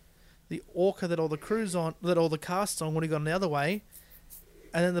way. The orca that all the casts on would have gone the other way.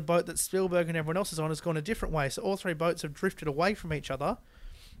 And then the boat that Spielberg and everyone else is on has gone a different way. So all three boats have drifted away from each other.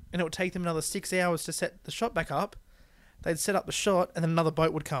 And it would take them another 6 hours to set the shot back up. They'd set up the shot, and then another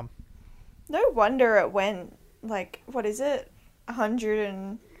boat would come. No wonder it went, like, what is it? 100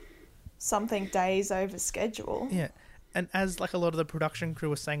 and something days over schedule. Yeah. And as like a lot of the production crew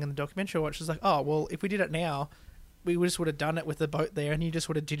was saying in the documentary I watched, it's like, oh, well, if we did it now, we just would have done it with the boat there, and you just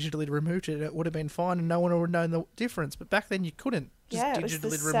would have digitally removed it. It would have been fine, and no one would have known the difference. But back then you couldn't just Yeah, it was the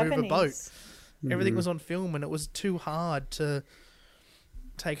digitally remove a boat. 70s. Everything was on film, and it was too hard to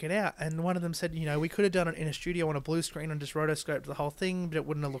take it out. And one of them said, we could have done it in a studio on a blue screen and just rotoscoped the whole thing, but it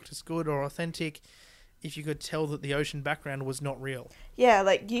wouldn't have looked as good or authentic if you could tell that the ocean background was not real. Yeah,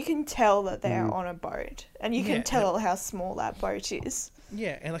 like, you can tell that they're on a boat, and you can Yeah, tell how small that boat is.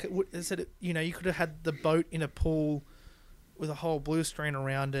 Yeah, and like it said, you could have had the boat in a pool with a whole blue screen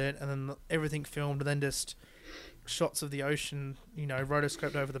around it, and then everything filmed, and then just shots of the ocean,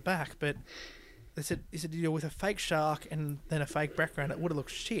 rotoscoped over the back. But they said with a fake shark and then a fake background, it would have looked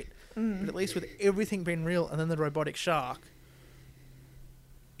shit. But at least with everything being real, and then the robotic shark,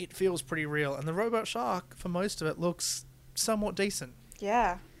 it feels pretty real. And the robot shark, for most of it, looks somewhat decent.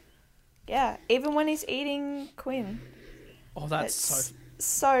 Yeah. Yeah, even when he's eating Quinn. Oh, that's It's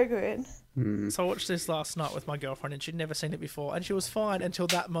so good. So I watched this last night with my girlfriend, and she'd never seen it before, and she was fine until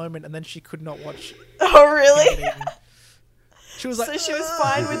that moment, and then she could not watch. Oh, it really? get eaten. She was like, So she was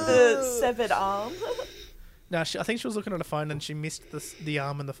fine with the severed arm? no, I think she was looking at her phone and she missed the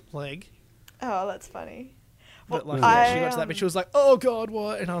arm and the leg. Oh, that's funny. But Well, she got to that bit, she was like, "Oh God,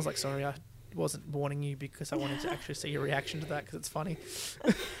 what?" And I was like, "Sorry, I wasn't warning you because I wanted to actually see your reaction to that because it's funny."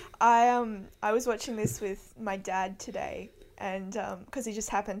 I was watching this with my dad today, and because he just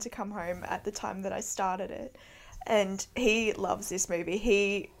happened to come home at the time that I started it, and he loves this movie.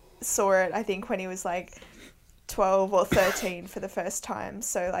 He saw it, I think, when he was like 12 or 13 for the first time,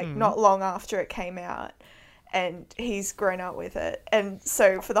 so like not long after it came out, and he's grown up with it. And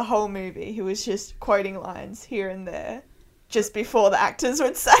so for the whole movie he was just quoting lines here and there just before the actors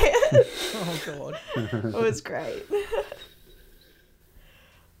would say it. Oh God. It was great.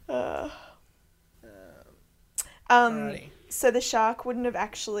 Alrighty. So the shark wouldn't have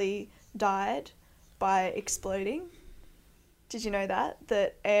actually died by exploding. Did you know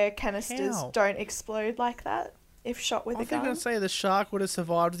that air canisters How? don't explode like that if shot with I a think gun? I'd say the shark would have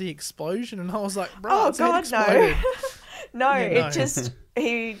survived the explosion, and I was like, "Bro, Oh it's head God, no! exploded." No, Yeah, no.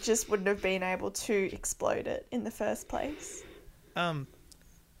 he just wouldn't have been able to explode it in the first place.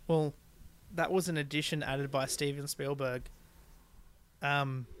 Well, that was an addition added by Steven Spielberg.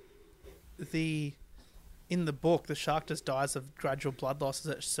 In the book, the shark just dies of gradual blood loss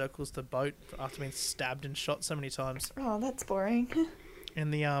as it circles the boat after being stabbed and shot so many times. Oh, that's boring.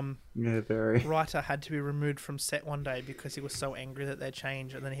 And the Yeah, very. writer had to be removed from set one day because he was so angry that they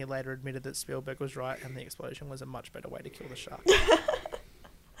changed, and then he later admitted that Spielberg was right and the explosion was a much better way to kill the shark.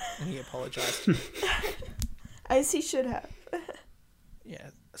 And he apologised. As he should have.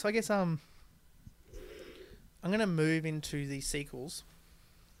 Yeah. So I guess I'm gonna move into the sequels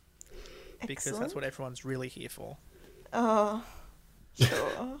because that's Excellent. what everyone's really here for. Oh,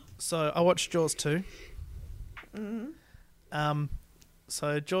 sure. So I watched Jaws 2.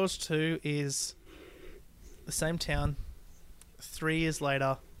 So Jaws 2 is the same town 3 years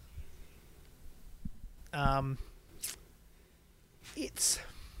later. It's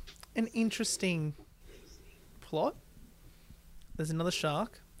an interesting plot. There's another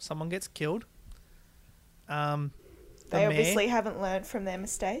shark. Someone gets killed. They obviously haven't learned from their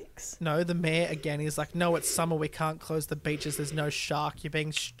mistakes. No, the mayor again is like, no, it's summer. We can't close the beaches. There's no shark. You're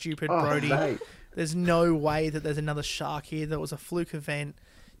being stupid, Brody. Mate. There's no way that there's another shark here. That was a fluke event.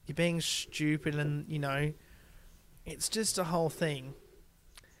 You're being stupid, and it's just a whole thing.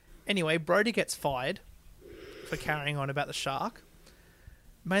 Anyway, Brody gets fired for carrying on about the shark,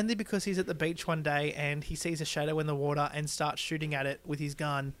 mainly because he's at the beach one day and he sees a shadow in the water and starts shooting at it with his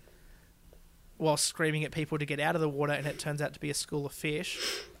gun while screaming at people to get out of the water, and it turns out to be a school of fish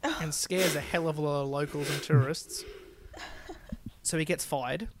and scares a hell of a lot of locals and tourists. So he gets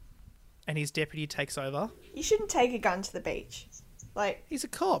fired and his deputy takes over. You shouldn't take a gun to the beach. Like, He's a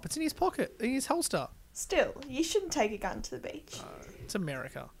cop. It's in his pocket, in his holster. still, you shouldn't take a gun to the beach. It's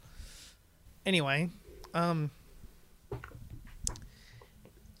America. Anyway,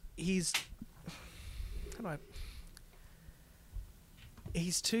 his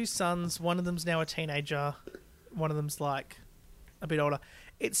two sons, one of them's now a teenager, one of them's like a bit older.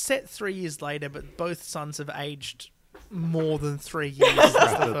 It's set 3 years later, but both sons have aged more than 3 years as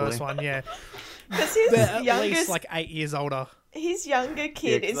the first one, yeah. Because his They're at youngest, least like 8 years older. his younger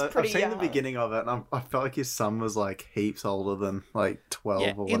kid is pretty I've seen young. the beginning of it, and I felt like his son was like heaps older than like 12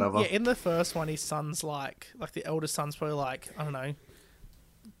 Yeah, or whatever. in the first one, his son's like the eldest son's probably like, I don't know,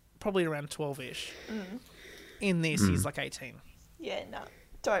 probably around 12-ish. In this, he's like 18. Yeah, no,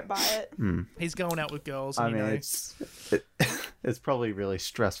 don't buy it. He's going out with girls. I And, mean, it's probably really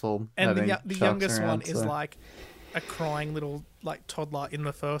stressful. and having the sharks youngest around, one is so- like a crying little like toddler in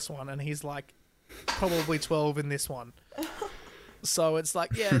the first one, and he's like probably 12 in this one. So it's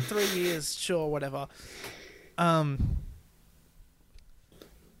like, yeah, 3 years, sure, whatever.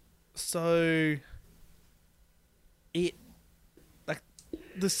 So it like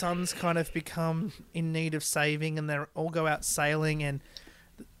the sons kind of become in need of saving, and they all go out sailing and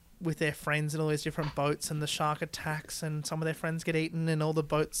with their friends and all these different boats, and the shark attacks and some of their friends get eaten, and all the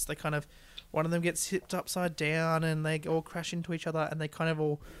boats, they kind of, one of them gets tipped upside down and they all crash into each other, and they kind of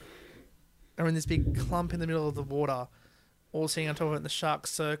all are in this big clump in the middle of the water, all sitting on top of it, and the shark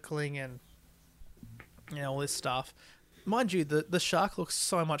circling and all this stuff. Mind you, the shark looks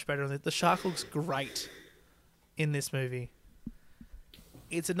so much better. The shark looks great in this movie.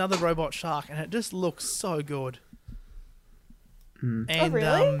 It's another robot shark, and it just looks so good. And, Oh,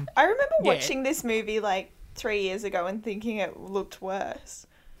 really? I remember yeah. watching this movie like 3 years ago and thinking it looked worse.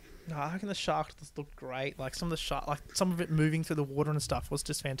 No, I reckon the shark just looked great. Like some of it moving through the water and stuff was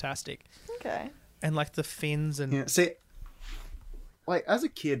just fantastic. Okay. And like the fins and Yeah, see, like as a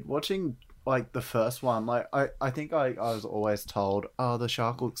kid watching like the first one, like I think I was always told, oh, the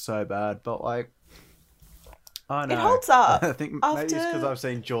shark looks so bad, but like I know It holds up. I think maybe it's because after- I've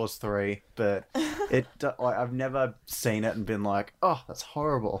seen Jaws 3, but like I've never seen it and been like, oh, that's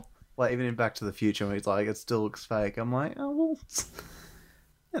horrible. Like even in Back to the Future, when it's like it still looks fake. I'm like, oh well,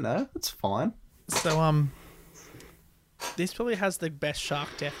 it's fine. so this probably has the best shark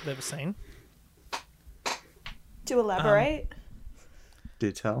death I've ever seen. To elaborate.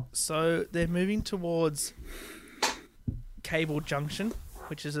 Do tell. So they're moving towards Cable Junction,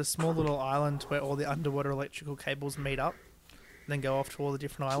 which is a small little island where all the underwater electrical cables meet up, then go off to all the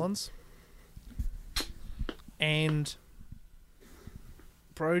different islands. And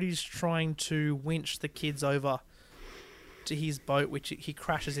Brody's trying to winch the kids over to his boat, which he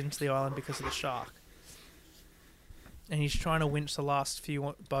crashes into the island because of the shark. And he's trying to winch the last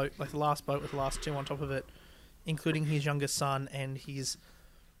boat with the last two on top of it, including his youngest son and his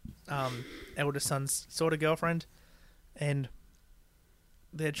elder son's sort of girlfriend, and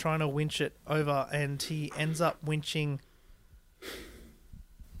they're trying to winch it over, and he ends up getting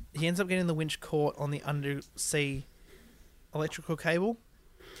the winch caught on the undersea electrical cable,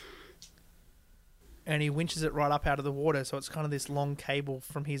 and he winches it right up out of the water, so it's kind of this long cable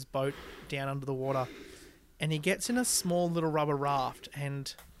from his boat down under the water, and he gets in a small little rubber raft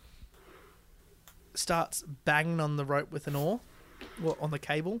and starts banging on the rope with an oar, on the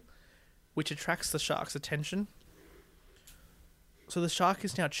cable, which attracts the shark's attention. So the shark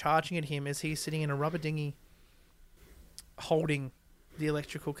is now charging at him as he's sitting in a rubber dinghy holding the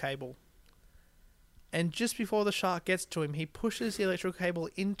electrical cable. And just before the shark gets to him, he pushes the electrical cable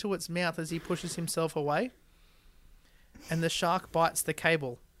into its mouth as he pushes himself away. And the shark bites the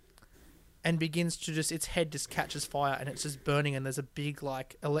cable and begins to its head just catches fire and it's just burning, and there's a big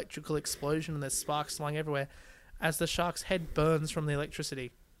like electrical explosion and there's sparks flying everywhere as the shark's head burns from the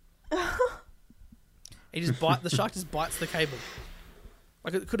electricity. The shark just bites the cable.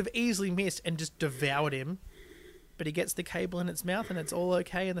 Like it could have easily missed and just devoured him, but he gets the cable in its mouth and it's all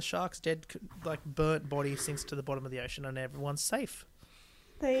okay, and the shark's dead, like burnt body sinks to the bottom of the ocean, and everyone's safe.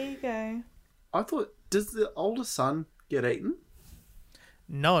 There you go. I thought, does the older son get eaten?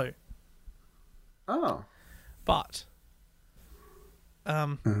 No, Oh. but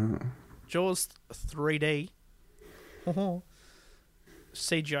Jaws 3D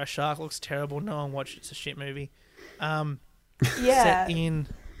CGI shark looks terrible. No one watched it. It's a shit movie. Yeah. Set in...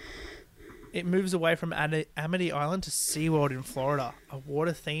 It moves away from Amity Island to SeaWorld in Florida, a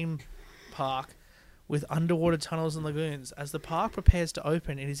water theme park with underwater tunnels and lagoons. As the park prepares to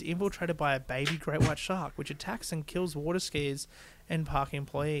open, it is infiltrated by a baby great white shark, which attacks and kills water skiers and park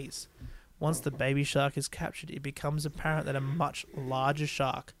employees. Once the baby shark is captured, it becomes apparent that a much larger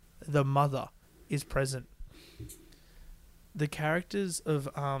shark, the mother, is present. The characters of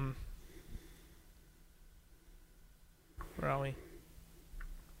where are we?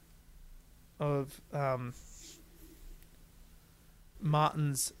 Of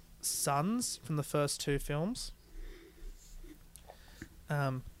Martin's sons from the first two films.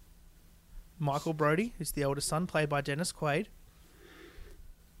 Michael Brody, who's the elder son, played by Dennis Quaid,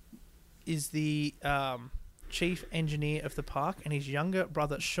 is the chief engineer of the park, and his younger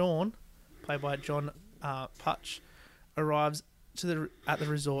brother Sean, played by John Putch, arrives at the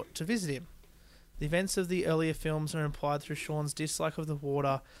resort to visit him. The events of the earlier films are implied through Sean's dislike of the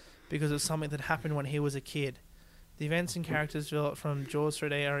water because of something that happened when he was a kid. The events and characters developed from Jaws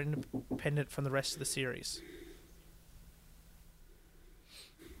 3D are independent from the rest of the series.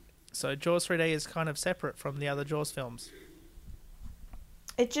 So Jaws 3D is kind of separate from the other Jaws films.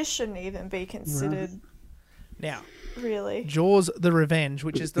 It just shouldn't even be considered. Now, really. Jaws the Revenge,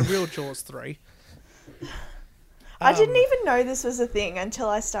 which is the real Jaws 3. I didn't even know this was a thing until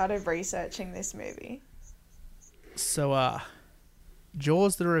I started researching this movie. So,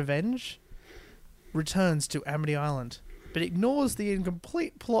 Jaws the Revenge returns to Amity Island, but ignores the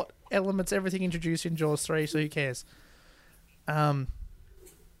incomplete plot elements, everything introduced in Jaws 3, so who cares?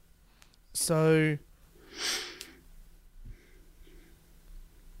 So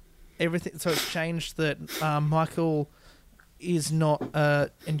it's changed that Michael is not an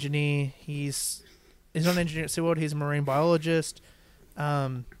engineer. He's not an engineer at SeaWorld. He's a marine biologist.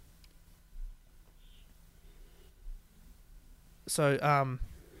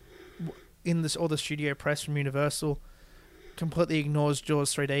 In this, all the studio press from Universal completely ignores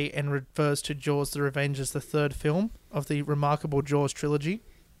Jaws 3D and refers to Jaws the Revenge as the third film of the remarkable Jaws trilogy.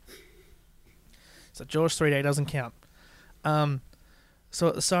 So Jaws 3D doesn't count. So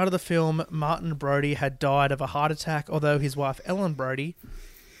at the start of the film, Martin Brody had died of a heart attack, although his wife Ellen Brody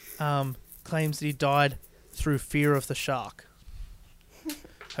claims that he died through fear of the shark.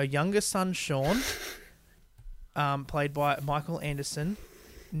 Her youngest son, Sean, played by Michael Anderson,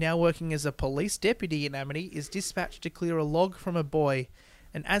 now working as a police deputy in Amity, is dispatched to clear a log from a buoy,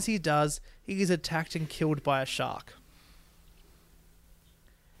 and as he does, he is attacked and killed by a shark.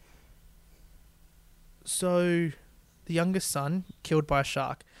 So, the youngest son, killed by a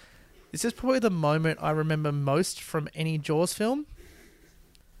shark. This is probably the moment I remember most from any Jaws film,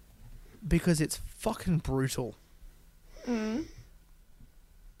 because it's fucking brutal. Mm.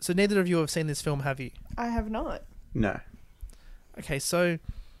 So neither of you have seen this film, have you? I have not. No. Okay, so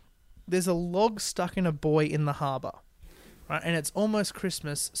there's a log stuck in a buoy in the harbour, right? And it's almost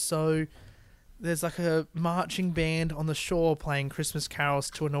Christmas, so there's like a marching band on the shore playing Christmas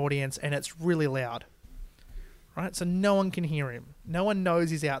carols to an audience, and it's really loud, right? So no one can hear him. No one knows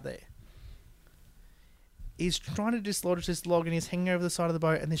he's out there. He's trying to dislodge this log, and he's hanging over the side of the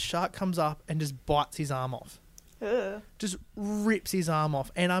boat, and this shark comes up and just bites his arm off. Ugh. Just rips his arm off.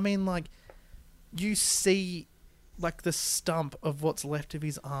 And I mean, like, you see, like, the stump of what's left of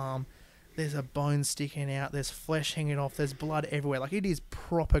his arm. There's a bone sticking out. There's flesh hanging off. There's blood everywhere. Like, it is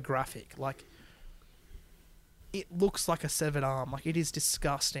proper graphic. Like, it looks like a severed arm. Like, it is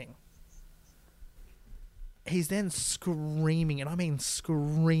disgusting. He's then screaming, and I mean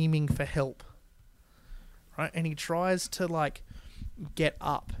screaming for help. Right? And he tries to, like, get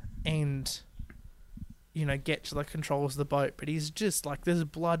up and, you know, get to the controls of the boat. But he's just, like, there's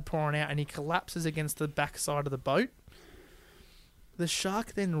blood pouring out, and he collapses against the back side of the boat. The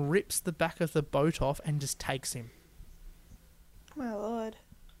shark then rips the back of the boat off and just takes him. My lord.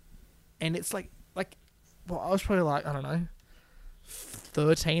 And it's like, well, I was probably like, I don't know,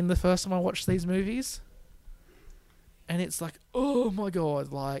 13 the first time I watched these movies. And it's like, oh my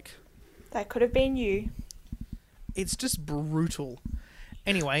god, like... That could have been you. It's just brutal.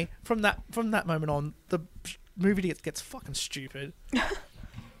 Anyway, from that moment on, the movie gets fucking stupid.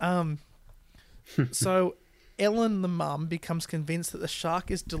 So Ellen, the mum, becomes convinced that the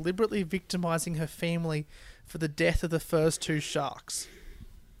shark is deliberately victimizing her family for the death of the first two sharks.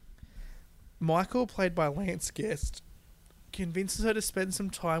 Michael, played by Lance Guest, convinces her to spend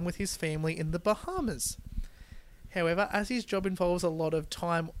some time with his family in the Bahamas. However, as his job involves a lot of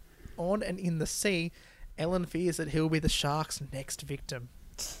time on and in the sea, Ellen fears that he'll be the shark's next victim.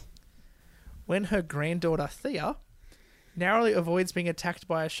 When her granddaughter, Thea, narrowly avoids being attacked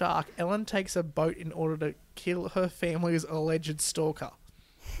by a shark, Ellen takes a boat in order to kill her family's alleged stalker.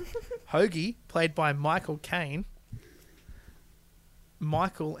 Hoagie, played by Michael Caine,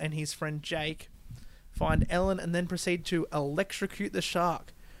 Michael and his friend Jake find Ellen and then proceed to electrocute the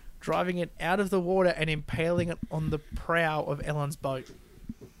shark, driving it out of the water and impaling it on the prow of Ellen's boat.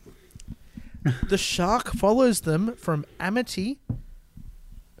 The shark follows them from Amity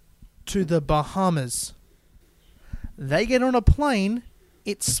to the Bahamas. They get on a plane,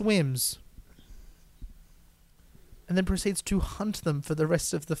 it swims, and then proceeds to hunt them for the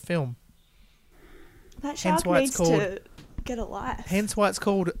rest of the film. That shark needs to get a life. Hence why it's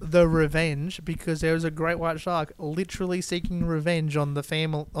called The Revenge, because there was a great white shark literally seeking revenge on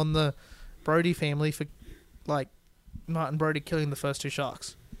the Brody family for, like, Martin Brody killing the first two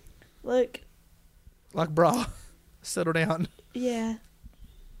sharks. Look. Like, bruh, settle down. Yeah.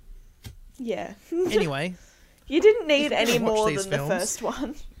 Yeah. Anyway. You didn't need any more than the first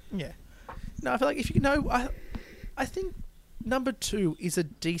one. Yeah. No, I feel like if you know, I think number 2 is a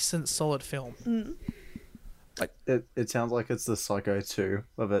decent, solid film. Mm. Like it sounds like it's the Psycho 2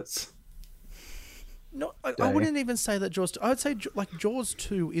 of its. No, I wouldn't even say that Jaws 2. I would say like Jaws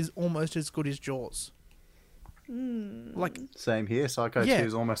 2 is almost as good as Jaws. Like same here. Psycho 2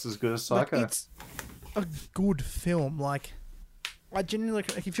 is almost as good as Psycho. Like, it's a good film. Like I genuinely,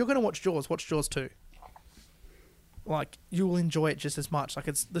 like, if you're going to watch Jaws 2. Like you will enjoy it just as much. Like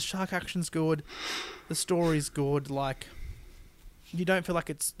it's the shark action's good, the story's good. Like you don't feel like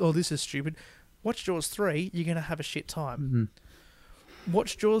it's this is stupid. Watch Jaws 3, you're going to have a shit time. Mm-hmm.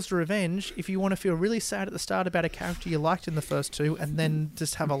 Watch Jaws The Revenge if you want to feel really sad at the start about a character you liked in the first 2 and then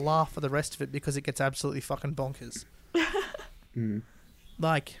just have a laugh for the rest of it because it gets absolutely fucking bonkers.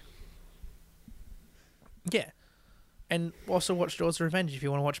 Like, yeah. And also watch Jaws The Revenge if you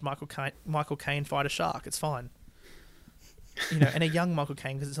want to watch Michael Caine fight a shark. It's fine. You know, and a young Michael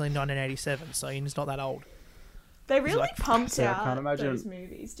Caine because it's only 1987, so he's not that old. They really pumped I out can't imagine those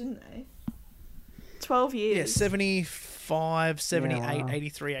movies, didn't they? 12 years. Yeah, 75, 78, Yeah, wow.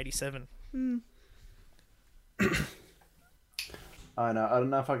 83, 87. I know. I don't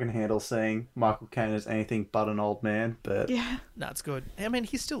know if I can handle seeing Michael Caine as anything but an old man, but Yeah. No, it's good. I mean,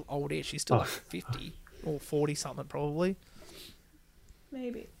 he's still oldish. He's still like 50 or 40 something probably.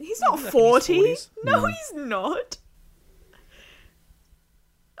 Maybe. He's not He's like in his 40. No, he's not.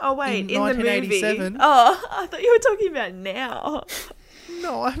 Oh, wait. In the movie. 1987. Oh, I thought you were talking about now.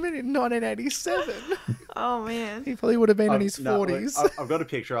 No, I meant in 1987. Oh, man. He probably would have been in his 40s. I've got a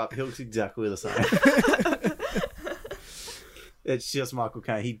picture up. He looks exactly the same. It's just Michael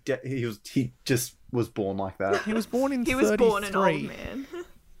Caine. He just was born like that. He was born in 33. He was born an old man.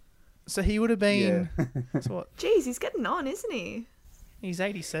 So he would have been... So what? Jeez, he's getting on, isn't he? He's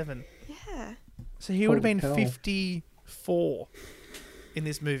 87. Yeah. So he would have been Holy hell. 54 in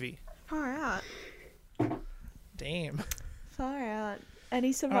this movie. Far out. Damn. Far out. And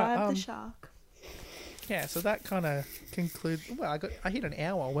he survived Alright, the shark. Yeah, so that kind of concludes... Well, I hit an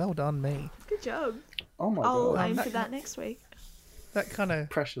hour. Well done, me. Good job. Oh my I'll god. aim for that next week. That kind of...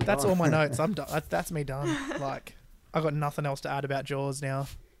 Pressure's That's on. all my notes. I'm done. That's me done. Like, I got nothing else to add about Jaws now.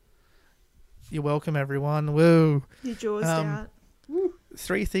 You're welcome, everyone. Woo. Your jaw's out.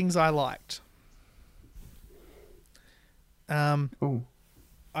 3 things I liked. Ooh.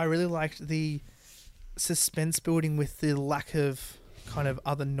 I really liked the suspense building with the lack of kind of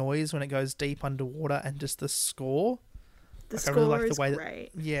other noise when it goes deep underwater and just the score. The Like, I score really like the is way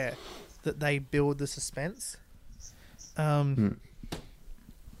great. that they build the suspense. I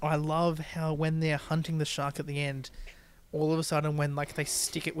love how when they're hunting the shark at the end, all of a sudden when like they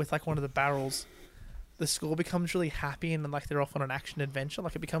stick it with like one of the barrels, the score becomes really happy and like they're off on an action adventure.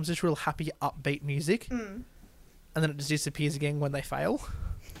 Like it becomes this real happy upbeat music, and then it just disappears again when they fail.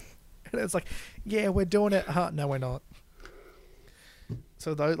 And it's like, yeah, we're doing it. No, we're not.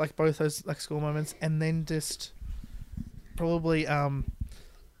 So though, like both those like score moments, and then just probably the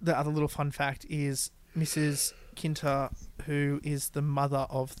other little fun fact is Mrs. Kinter, who is the mother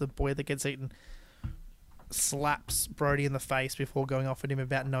of the boy that gets eaten, slaps Brody in the face before going off at him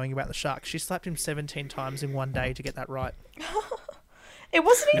about knowing about the shark. She slapped him 17 times in one day to get that right. It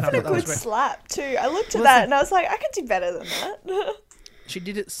wasn't And I even a thought that was good great. slap, too. I looked at Well, that and I was like, I could do better than that. She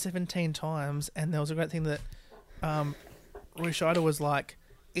did it 17 times, and there was a great thing that Roy Scheider was like,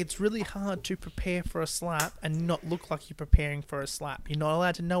 it's really hard to prepare for a slap and not look like you're preparing for a slap. You're not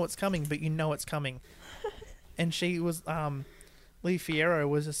allowed to know it's coming, but you know it's coming. And she was, Lee Fierro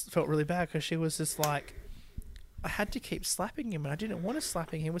was just, felt really bad because she was just like, I had to keep slapping him and I didn't want to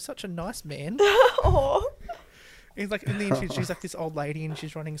slap him. He was such a nice man. Oh. He's like, in the end, she's like this old lady and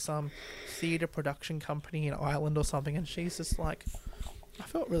she's running some theatre production company in Ireland or something, and she's just like, I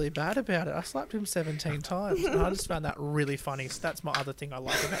felt really bad about it. I slapped him 17 times. And I just found that really funny. So that's my other thing I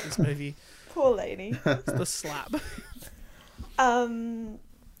like about this movie. Poor lady. It's the slap.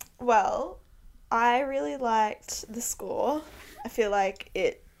 Well, I really liked the score. I feel like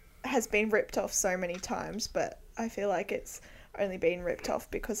it has been ripped off so many times, but I feel like it's only been ripped off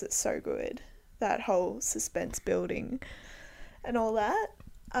because it's so good. That whole suspense building and all that.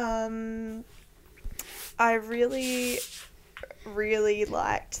 I really, really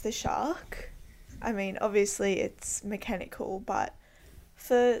liked the shark. I mean, obviously it's mechanical, but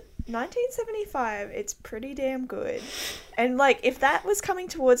for 1975, it's pretty damn good. And, like, if that was coming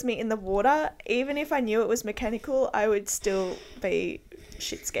towards me in the water, even if I knew it was mechanical, I would still be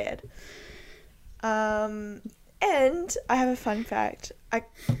shit scared. And I have a fun fact.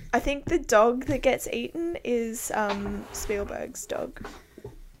 I think the dog that gets eaten is Spielberg's dog.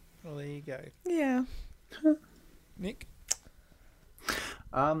 Well, there you go. Yeah. Nick?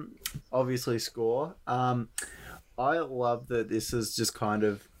 Obviously score. I love that this is just kind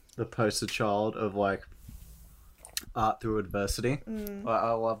of the poster child of like art through adversity.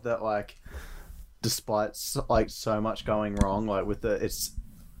 I love that, like, despite like so much going wrong, like with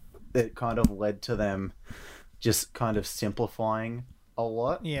it kind of led to them just kind of simplifying a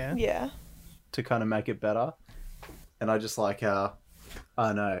lot. Yeah. Yeah. To kind of make it better. And I just like how, I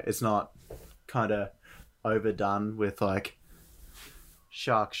don't know, it's not kind of overdone with like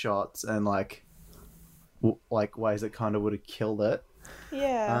shark shots and like ways that kind of would have killed it.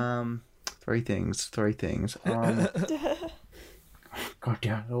 Yeah. Three things. God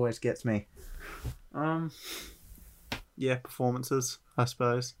damn, it always gets me. Yeah, performances, I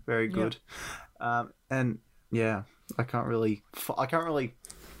suppose, very good. And yeah, I can't really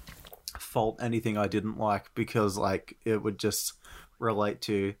fault anything I didn't like, because like it would just relate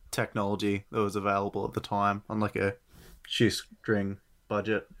to technology that was available at the time on like a shoestring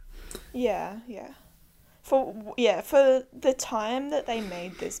budget. Yeah. For the time that they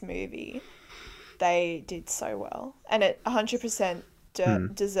made this movie, they did so well, and it 100%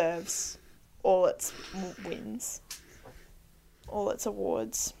 deserves all its wins, all its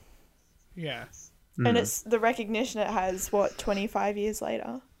awards. Yeah. And it's the recognition it has, 25 years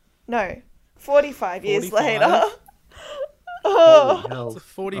later? No, 45 years 45? later. Holy hell. It's a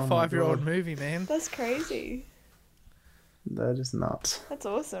 45-year-old God. movie, man. That's crazy. That is nuts. That's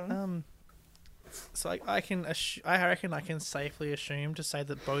awesome. So I reckon I can safely assume to say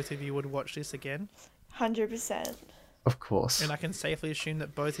that both of you would watch this again. 100%. Of course. And I can safely assume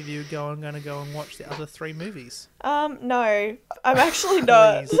that both of you are going to go and watch the other 3 movies. No, I'm actually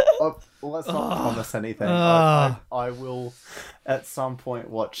not. Please. Well, let's not promise anything. I will at some point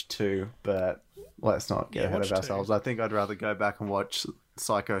watch 2, but let's not get ahead of ourselves. 2. I think I'd rather go back and watch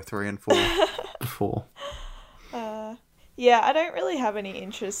Psycho 3 and 4 before. Yeah, I don't really have any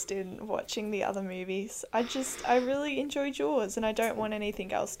interest in watching the other movies. I really enjoyed yours, and I don't want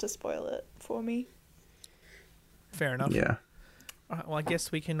anything else to spoil it for me. Fair enough. Yeah. All right, well, I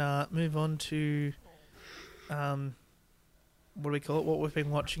guess we can move on to, what do we call it? What we've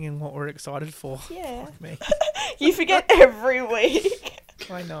been watching and what we're excited for. Yeah. Fuck me. You forget every week.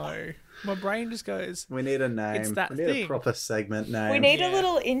 I know. My brain just goes. We need a name. It's that we need thing. a proper segment name. We need a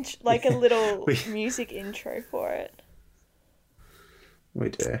little a little We- music intro for it. We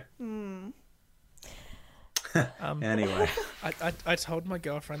do. Anyway, I told my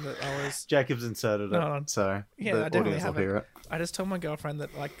girlfriend that I was. Jacob's inserted it, No. so Yeah, the I definitely audience will have it. hear it. I just told my girlfriend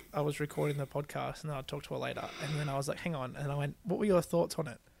that like I was recording the podcast and then I'd talk to her later. And then I was like, hang on. And I went, what were your thoughts on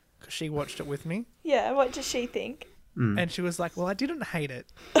it? Because she watched it with me. Yeah, what does she think? And she was like, well, I didn't hate it.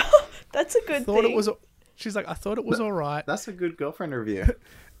 That's a good Thought thing. it was. She's like, I thought it was all right. That's a good girlfriend review.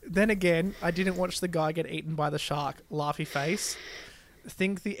 Then again, I didn't watch the guy get eaten by the shark. Laughy face.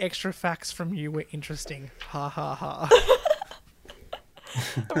 Think the extra facts from you were interesting. Ha ha ha.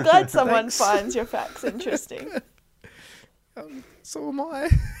 I'm glad someone Thanks. finds your facts interesting. So am I.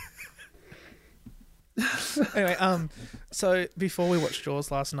 Anyway, so before we watched Jaws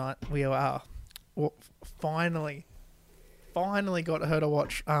last night, we finally got her to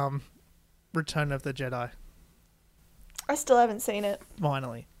watch Return of the Jedi. I still haven't seen it.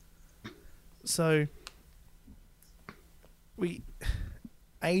 Finally. So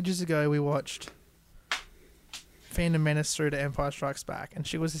ages ago we watched Phantom Menace through to Empire Strikes Back, and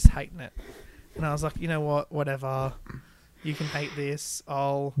she was just hating it. And I was like, you know what? Whatever. You can hate this.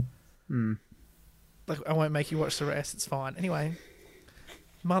 I won't make you watch the rest. It's fine. Anyway,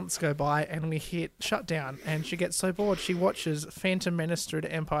 months go by and we hit shutdown, and she gets so bored she watches Phantom Menace through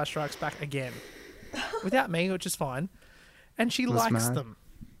to Empire Strikes Back again, without me, which is fine, and she likes them.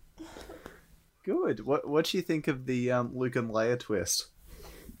 Good. What do you think of the Luke and Leia twist?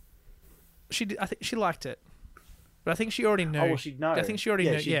 I think she liked it, but I think she already knew. Oh, well, she'd know. I think she already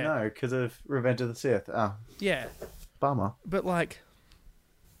knew. She'd know because of Revenge of the Sith. Oh, yeah. Bummer. But like,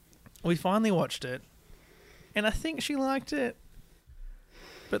 we finally watched it, and I think she liked it.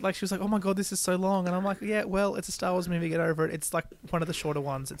 But like, she was like, "Oh my god, this is so long," and I'm like, "Yeah, well, it's a Star Wars movie. Get over it. It's like one of the shorter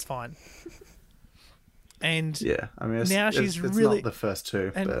ones. It's fine." And yeah, I mean, now she's it's really not the first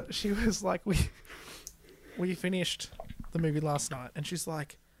two, and but she was like, "We finished the movie last night," and she's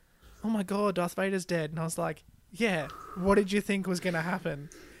like, "Oh my god, Darth Vader's dead," and I was like, "Yeah, what did you think was gonna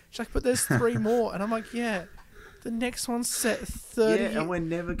happen?" She's like, "But there's 3 more," and I'm like, "Yeah, the next one's set 30. yeah, and we're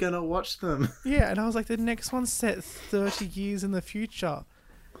never gonna watch them. Yeah, and I was like, "The next one's set 30 years in the future,"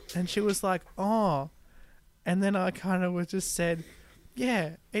 and she was like, "Oh," and then I kind of was just said,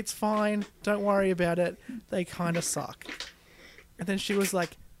 "Yeah, it's fine. Don't worry about it. They kind of suck." And then she was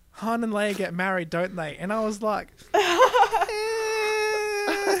like, "Han and Leia get married, don't they?" And I was like,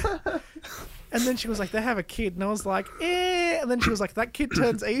 and then she was like, "They have a kid," and I was like, and then she was like, "That kid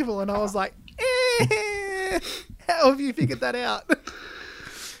turns evil," and I was like, how have you figured that out?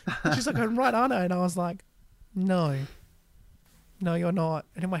 And she's like, "I'm right, aren't I?" And I was like, no, you're not.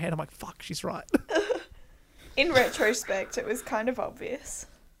 And in my head, I'm like, fuck, she's right. In retrospect, it was kind of obvious.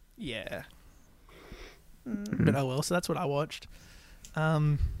 Yeah. But oh well, so that's what I watched.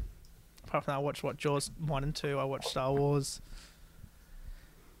 Apart from that, I watched Jaws 1 and 2. I watched Star Wars.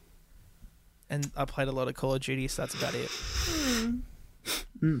 And I played a lot of Call of Duty, so that's about it.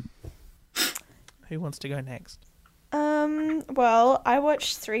 Who wants to go next? Well, I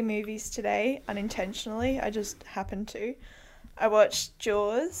watched 3 movies today, unintentionally. I just happened to. I watched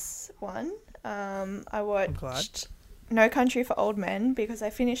Jaws 1. I watched No Country for Old Men because I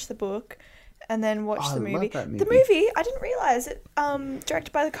finished the book and then watched the movie. Love that movie. The movie, I didn't realise it,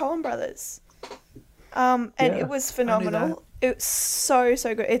 directed by the Coen brothers. And it was phenomenal. It's so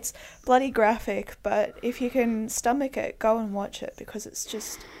good. It's bloody graphic, but if you can stomach it, go and watch it because it's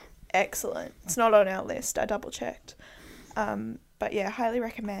just excellent. It's not on our list. I double checked. But yeah, highly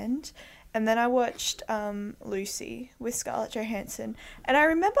recommend. And then I watched Lucy with Scarlett Johansson. And I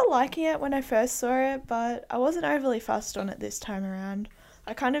remember liking it when I first saw it, but I wasn't overly fussed on it this time around.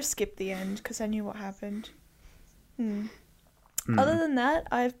 I kind of skipped the end because I knew what happened. Other than that,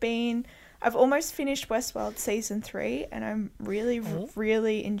 I've almost finished Westworld Season 3, and I'm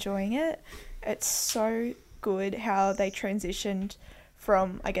really enjoying it. It's so good how they transitioned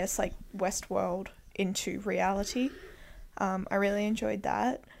from, I guess, like Westworld into reality. I really enjoyed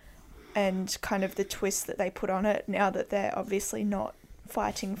that. And kind of the twist that they put on it now that they're obviously not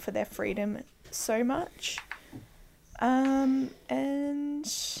fighting for their freedom so much. And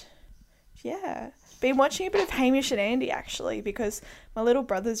yeah, been watching a bit of Hamish and Andy actually because my little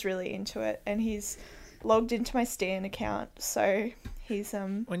brother's really into it and he's logged into my Stan account, so he's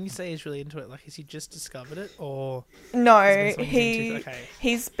When you say he's really into it, like, has he just discovered it or? No,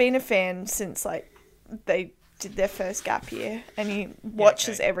 he's been a fan since like they did their first gap year, and he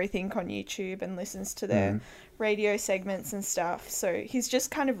watches everything on YouTube and listens to their radio segments and stuff. So he's just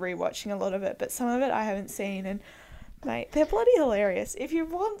kind of rewatching a lot of it, but some of it I haven't seen. And mate, they're bloody hilarious. If you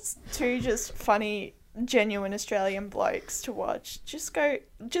want 2 just funny, genuine Australian blokes to watch, just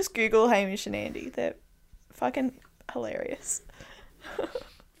Google Hamish and Andy. They're fucking hilarious.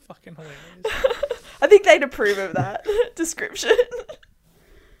 Fucking hilarious. I think they'd approve of that description.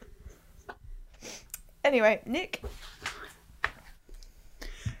 Anyway, Nick.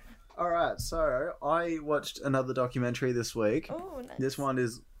 Alright, so I watched another documentary this week. Oh, nice. This one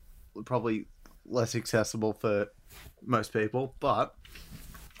is probably less accessible for most people, but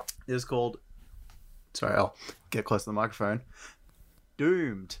it is called... Sorry, I'll get close to the microphone.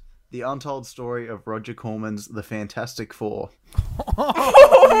 Doomed. The Untold Story of Roger Corman's The Fantastic Four.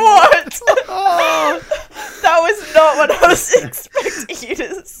 What? That was not what I was expecting you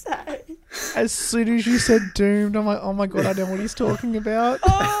to say. As soon as you said doomed, I'm like, oh my god, I know what he's talking about.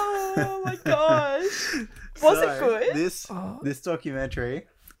 Oh my gosh. Was it good? This documentary,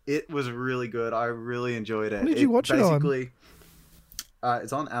 it was really good. I really enjoyed it. What did you watch it on? Basically,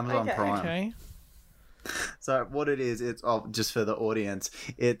 it's on Amazon Prime. Okay. So what it is, it's just for the audience.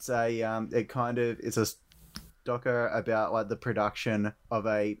 It's it's a doco about like the production of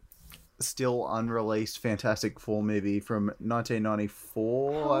a still unreleased Fantastic Four movie from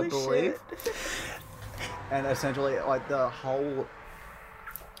 1994, Holy I believe. shit. And essentially, like, the whole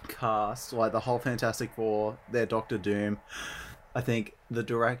cast, like, the whole Fantastic Four, their Doctor Doom, I think the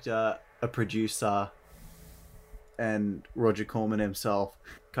director, a producer, and Roger Corman himself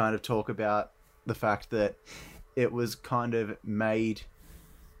kind of talk about the fact that it was kind of made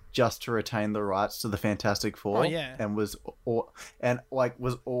just to retain the rights to the Fantastic Four. Oh, yeah. And was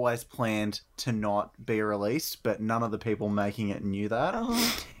always planned to not be released, but none of the people making it knew that.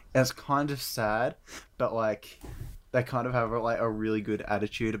 Oh. And it's kind of sad, but like they kind of have like a really good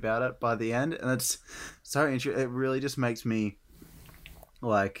attitude about it by the end, and it's so interesting. It really just makes me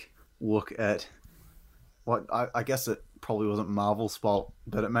like look at what I guess it probably wasn't Marvel's fault,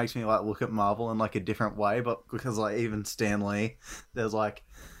 but it makes me like look at Marvel in like a different way. But because like even Stan Lee, there's like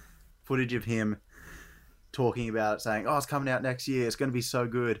footage of him talking about it, saying, "Oh, it's coming out next year. It's going to be so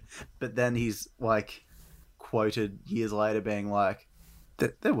good," but then he's like quoted years later being like,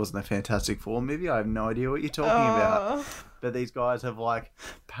 there wasn't a Fantastic Four movie. I have no idea what you're talking about. But these guys have like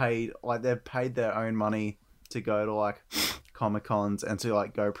they've paid their own money to go to like Comic Cons and to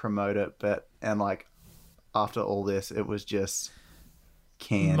like go promote it. And like after all this, it was just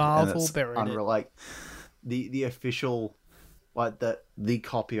canned. Marvel and buried it. Like the official, like the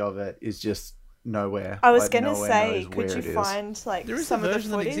copy of it is just nowhere. I was like, gonna nowhere say, knows could where you it is. find like There is some a of the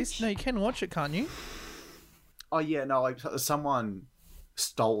version that footage? exists. No, you can watch it, can't you? Oh yeah, no, like someone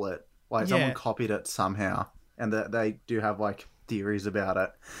stole it. Like Yeah. someone copied it somehow, and they do have like theories about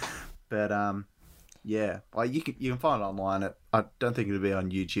it. But yeah, like you can find it online. I don't think it'd be on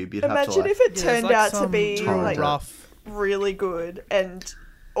YouTube. You'd have to Imagine like, if it Yeah, turned there's, like, out to some be like rough. really good, and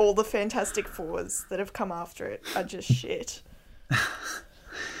all the Fantastic Fours that have come after it are just shit.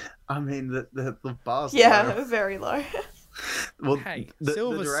 I mean the bar's Yeah, low. very low. Well, Hey, the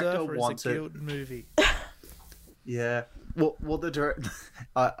Silver director Surfer wants is a it. good movie. Yeah. Well, the director.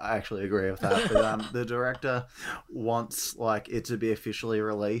 I actually agree with that. But the director wants like it to be officially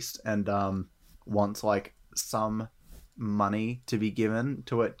released, and wants like some money to be given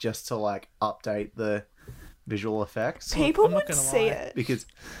to it just to like update the visual effects. People I'm not would gonna see lie. it. Because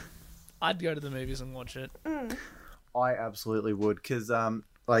I'd go to the movies and watch it. I absolutely would. Because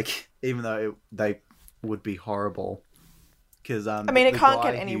like even though they would be horrible. Because I mean, it can't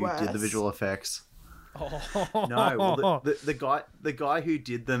guy get any who worse. Did the visual effects. Oh. No, well, the guy who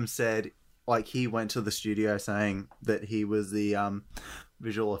did them said like he went to the studio saying that he was the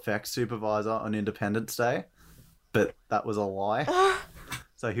visual effects supervisor on Independence Day, but that was a lie.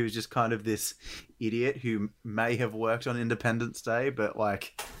 So he was just kind of this idiot who may have worked on Independence Day, but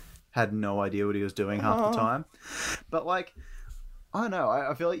like had no idea what he was doing half the time. But like, I don't know.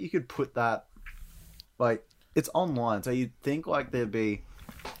 I feel like you could put that like it's online, so you'd think like there'd be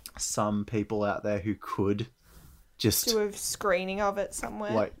some people out there who could just Do a screening of it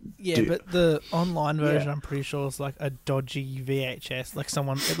somewhere. like Yeah, but the online version, I'm pretty sure, is like a dodgy VHS. Like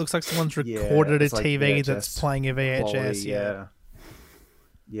it looks like someone's Yeah, recorded a it's like TV that's VHS playing a VHS. quality, yeah.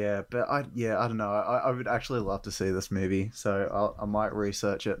 Yeah, but I don't know. I would actually love to see this movie, so I might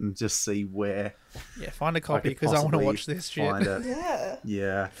research it and just see where Yeah, find a I copy could because I want to possibly watch this shit. find it. Yeah.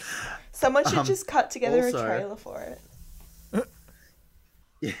 Yeah, Someone should just cut together also- a trailer for it.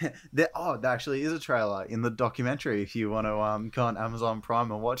 yeah. There actually is a trailer in the documentary. If you want to go on Amazon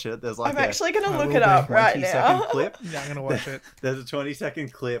Prime and watch it, there's like I'm actually going I to look will it be. up right 20-second now. clip. Yeah, I'm gonna watch it. There's a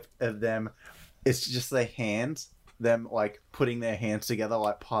 20-second clip of them. It's just their hands, them like putting their hands together,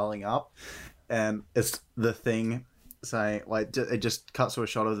 like piling up, and it's the thing saying like it just cuts to a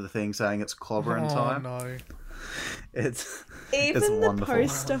shot of the thing saying it's clobbering Oh time. no! It's Even the wonderful.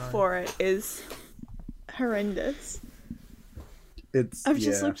 poster Oh, no. for it is horrendous. I've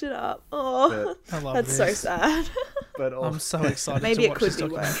just looked it up. Oh, I love that's this. so sad. But I'm so excited Maybe to it watch could this be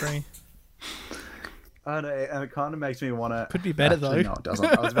worse. documentary. I don't know, and it kind of makes me want to. Could be better, though. No, it doesn't.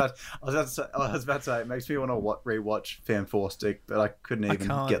 I was about to say it makes me want to rewatch Fan Four Stick, but I couldn't even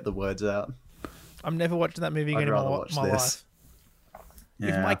can't. get the words out. I'm never watching that movie I'd again in rather my watch life. this.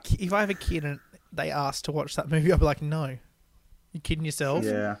 Yeah. If I have a kid and they ask to watch that movie, I'll be like, no. You kidding yourself?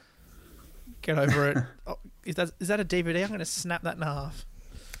 Yeah. Get over it. Oh, is that a DVD? I'm going to snap that in half.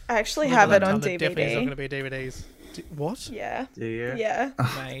 I actually Look have at it that on time, there definitely is not going DVD. to be DVDs. What? Yeah. Do you? Yeah.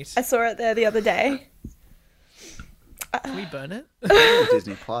 Mate. I saw it there the other day. Can we burn it?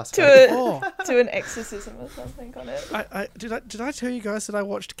 Disney Plus. To mate. a, Oh, to an exorcism or something on it. did I tell you guys that I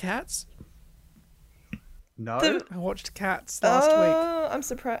watched Cats? No. The- I watched Cats last week. Oh, I'm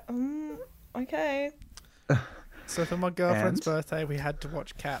surprised. Okay. So for my girlfriend's And? birthday, we had to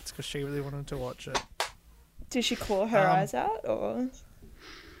watch Cats because she really wanted to watch it. Did she claw her Um, eyes out or?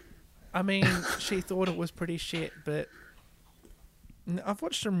 I mean, she thought it was pretty shit, but I've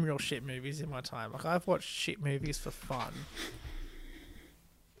watched some real shit movies in my time. Like, I've watched shit movies for fun.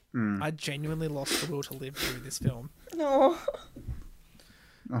 I genuinely lost the will to live during this film. No.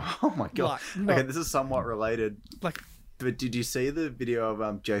 Oh my god. Okay, this is somewhat related. Like, but did you see the video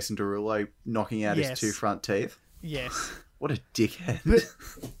of Jason Derulo knocking out his 2 front teeth? Yes. What a dickhead. But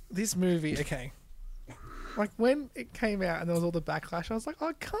this movie, okay. Like, when it came out and there was all the backlash, I was like, oh,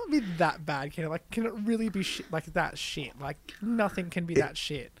 it can't be that bad, can it? Like, can it really be like that shit? Like, nothing can be that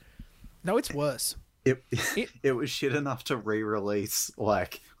shit. No, it's worse. It was shit enough to re-release,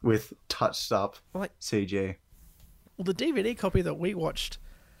 like, with touched up CG. Well, the DVD copy that we watched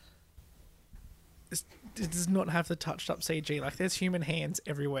it does not have the touched up CG. Like, there's human hands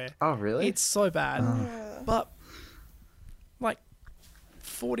everywhere. Oh, really? It's so bad. Oh. But, like,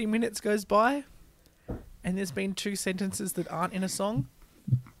 40 minutes goes by, and there's been 2 sentences that aren't in a song.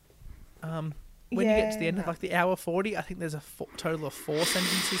 When you get to the end of, like, the hour 40, I think there's a total of 4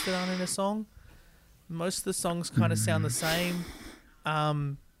 sentences that aren't in a song. Most of the songs kind of sound the same.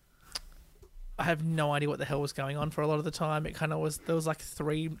 I have no idea what the hell was going on for a lot of the time. It kind of was, there was like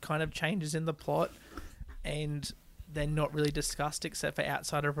 3 kind of changes in the plot, and they're not really discussed except for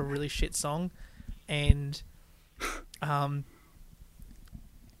outside of a really shit song. And,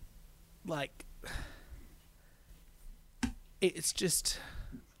 like, it's just,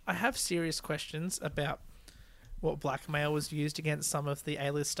 I have serious questions about what blackmail was used against some of the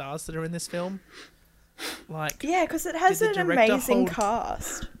A-list stars that are in this film. Like, yeah, because it has an amazing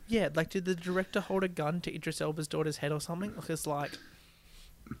cast. Yeah, like, did the director hold a gun to Idris Elba's daughter's head or something? Because, like,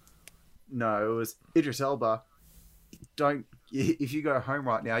 no, it was Idris Elba. If you go home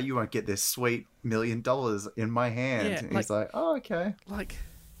right now, you won't get this sweet $1 million in my hand. Yeah, and he's like, oh, okay. Like,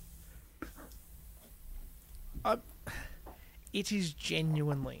 it is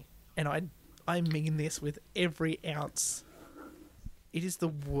genuinely, and I mean this with every ounce, it is the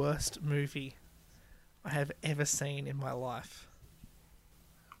worst movie I have ever seen in my life.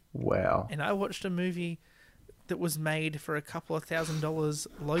 Wow. And I watched a movie that was made for a couple of $1,000s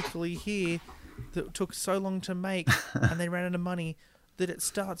locally here that took so long to make and they ran out of money that it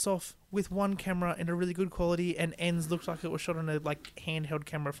starts off with one camera in a really good quality and ends looked like it was shot on a like handheld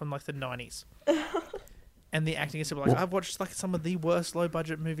camera from like the 90s. And the acting is super like, I've watched like some of the worst low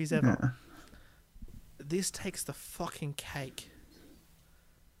budget movies ever. Yeah. This takes the fucking cake.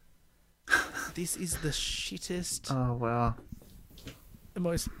 This is the shittest. Oh wow. The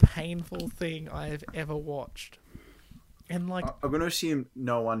most painful thing I have ever watched. And like, I'm going to assume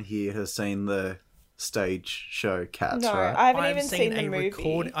no one here has seen the stage show Cats, no, right? I haven't even seen the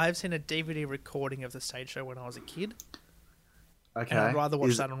movie. I've seen a DVD recording of the stage show when I was a kid. Okay. And I'd rather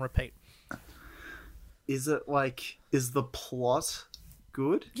watch that on repeat. Is it like, is the plot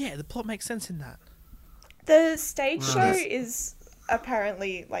good? Yeah, the plot makes sense in that. The stage show is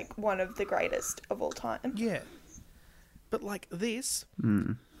apparently like one of the greatest of all time. Yeah. But like this,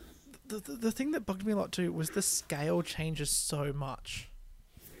 the thing that bugged me a lot too was the scale changes so much.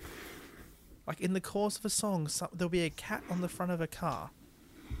 Like in the course of a song, there'll be a cat on the front of a car,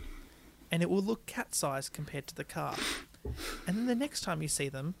 and it will look cat-sized compared to the car. And then the next time you see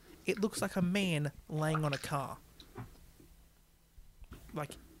them, it looks like a man laying on a car.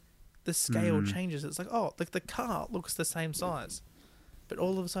 Like, the scale changes. It's like, oh, like the car looks the same size, but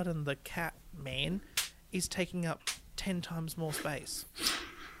all of a sudden the cat man is taking up 10 times more space.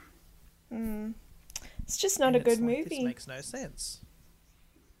 It's just not a good movie. This makes no sense.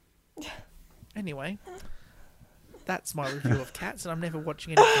 Anyway, that's my review of Cats, and I'm never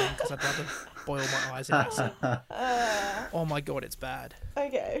watching it again because I'd rather boil my eyes in acid. Oh my god, it's bad.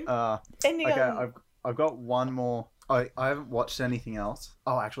 Okay. I've got one more. I haven't watched anything else.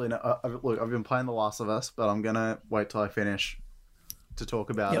 Oh, actually, no. I've been playing The Last of Us, but I'm gonna wait till I finish to talk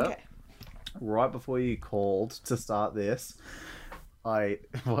about it. Okay. Right before you called to start this, I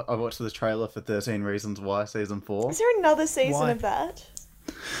watched the trailer for 13 Reasons Why Season 4. Is there another season of that?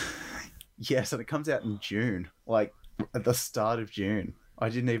 Yes, and it comes out in June. Like, at the start of June. I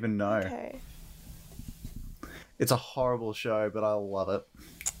didn't even know. Okay. It's a horrible show, but I love it.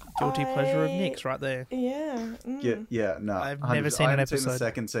 Guilty pleasure of Nick's right there. Yeah. Yeah, no. I've never seen an episode. I haven't seen the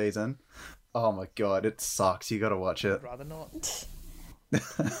second season. Oh my god, it sucks. You gotta watch it. I'd rather not.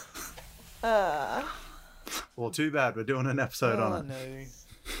 Well, too bad. We're doing an episode on it. No.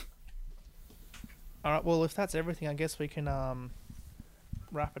 Alright, well, if that's everything, I guess we can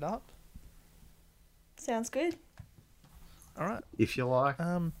wrap it up. Sounds good. Alright. If you like.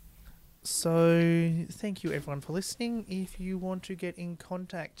 So, thank you everyone for listening. If you want to get in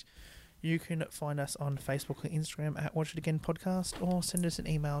contact, You can find us on Facebook and Instagram at Watch It Again Podcast, or send us an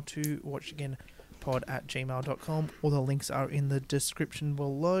email to watchitagainpod@gmail.com. All the links are in the description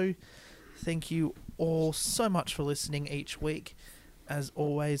below. Thank you all so much for listening each week. As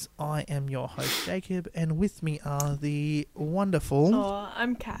always, I am your host, Jacob, and with me are the wonderful... Oh,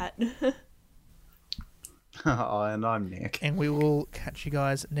 I'm Kat. And I'm Nick. And we will catch you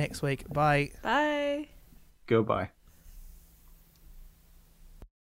guys next week. Bye. Bye. Goodbye.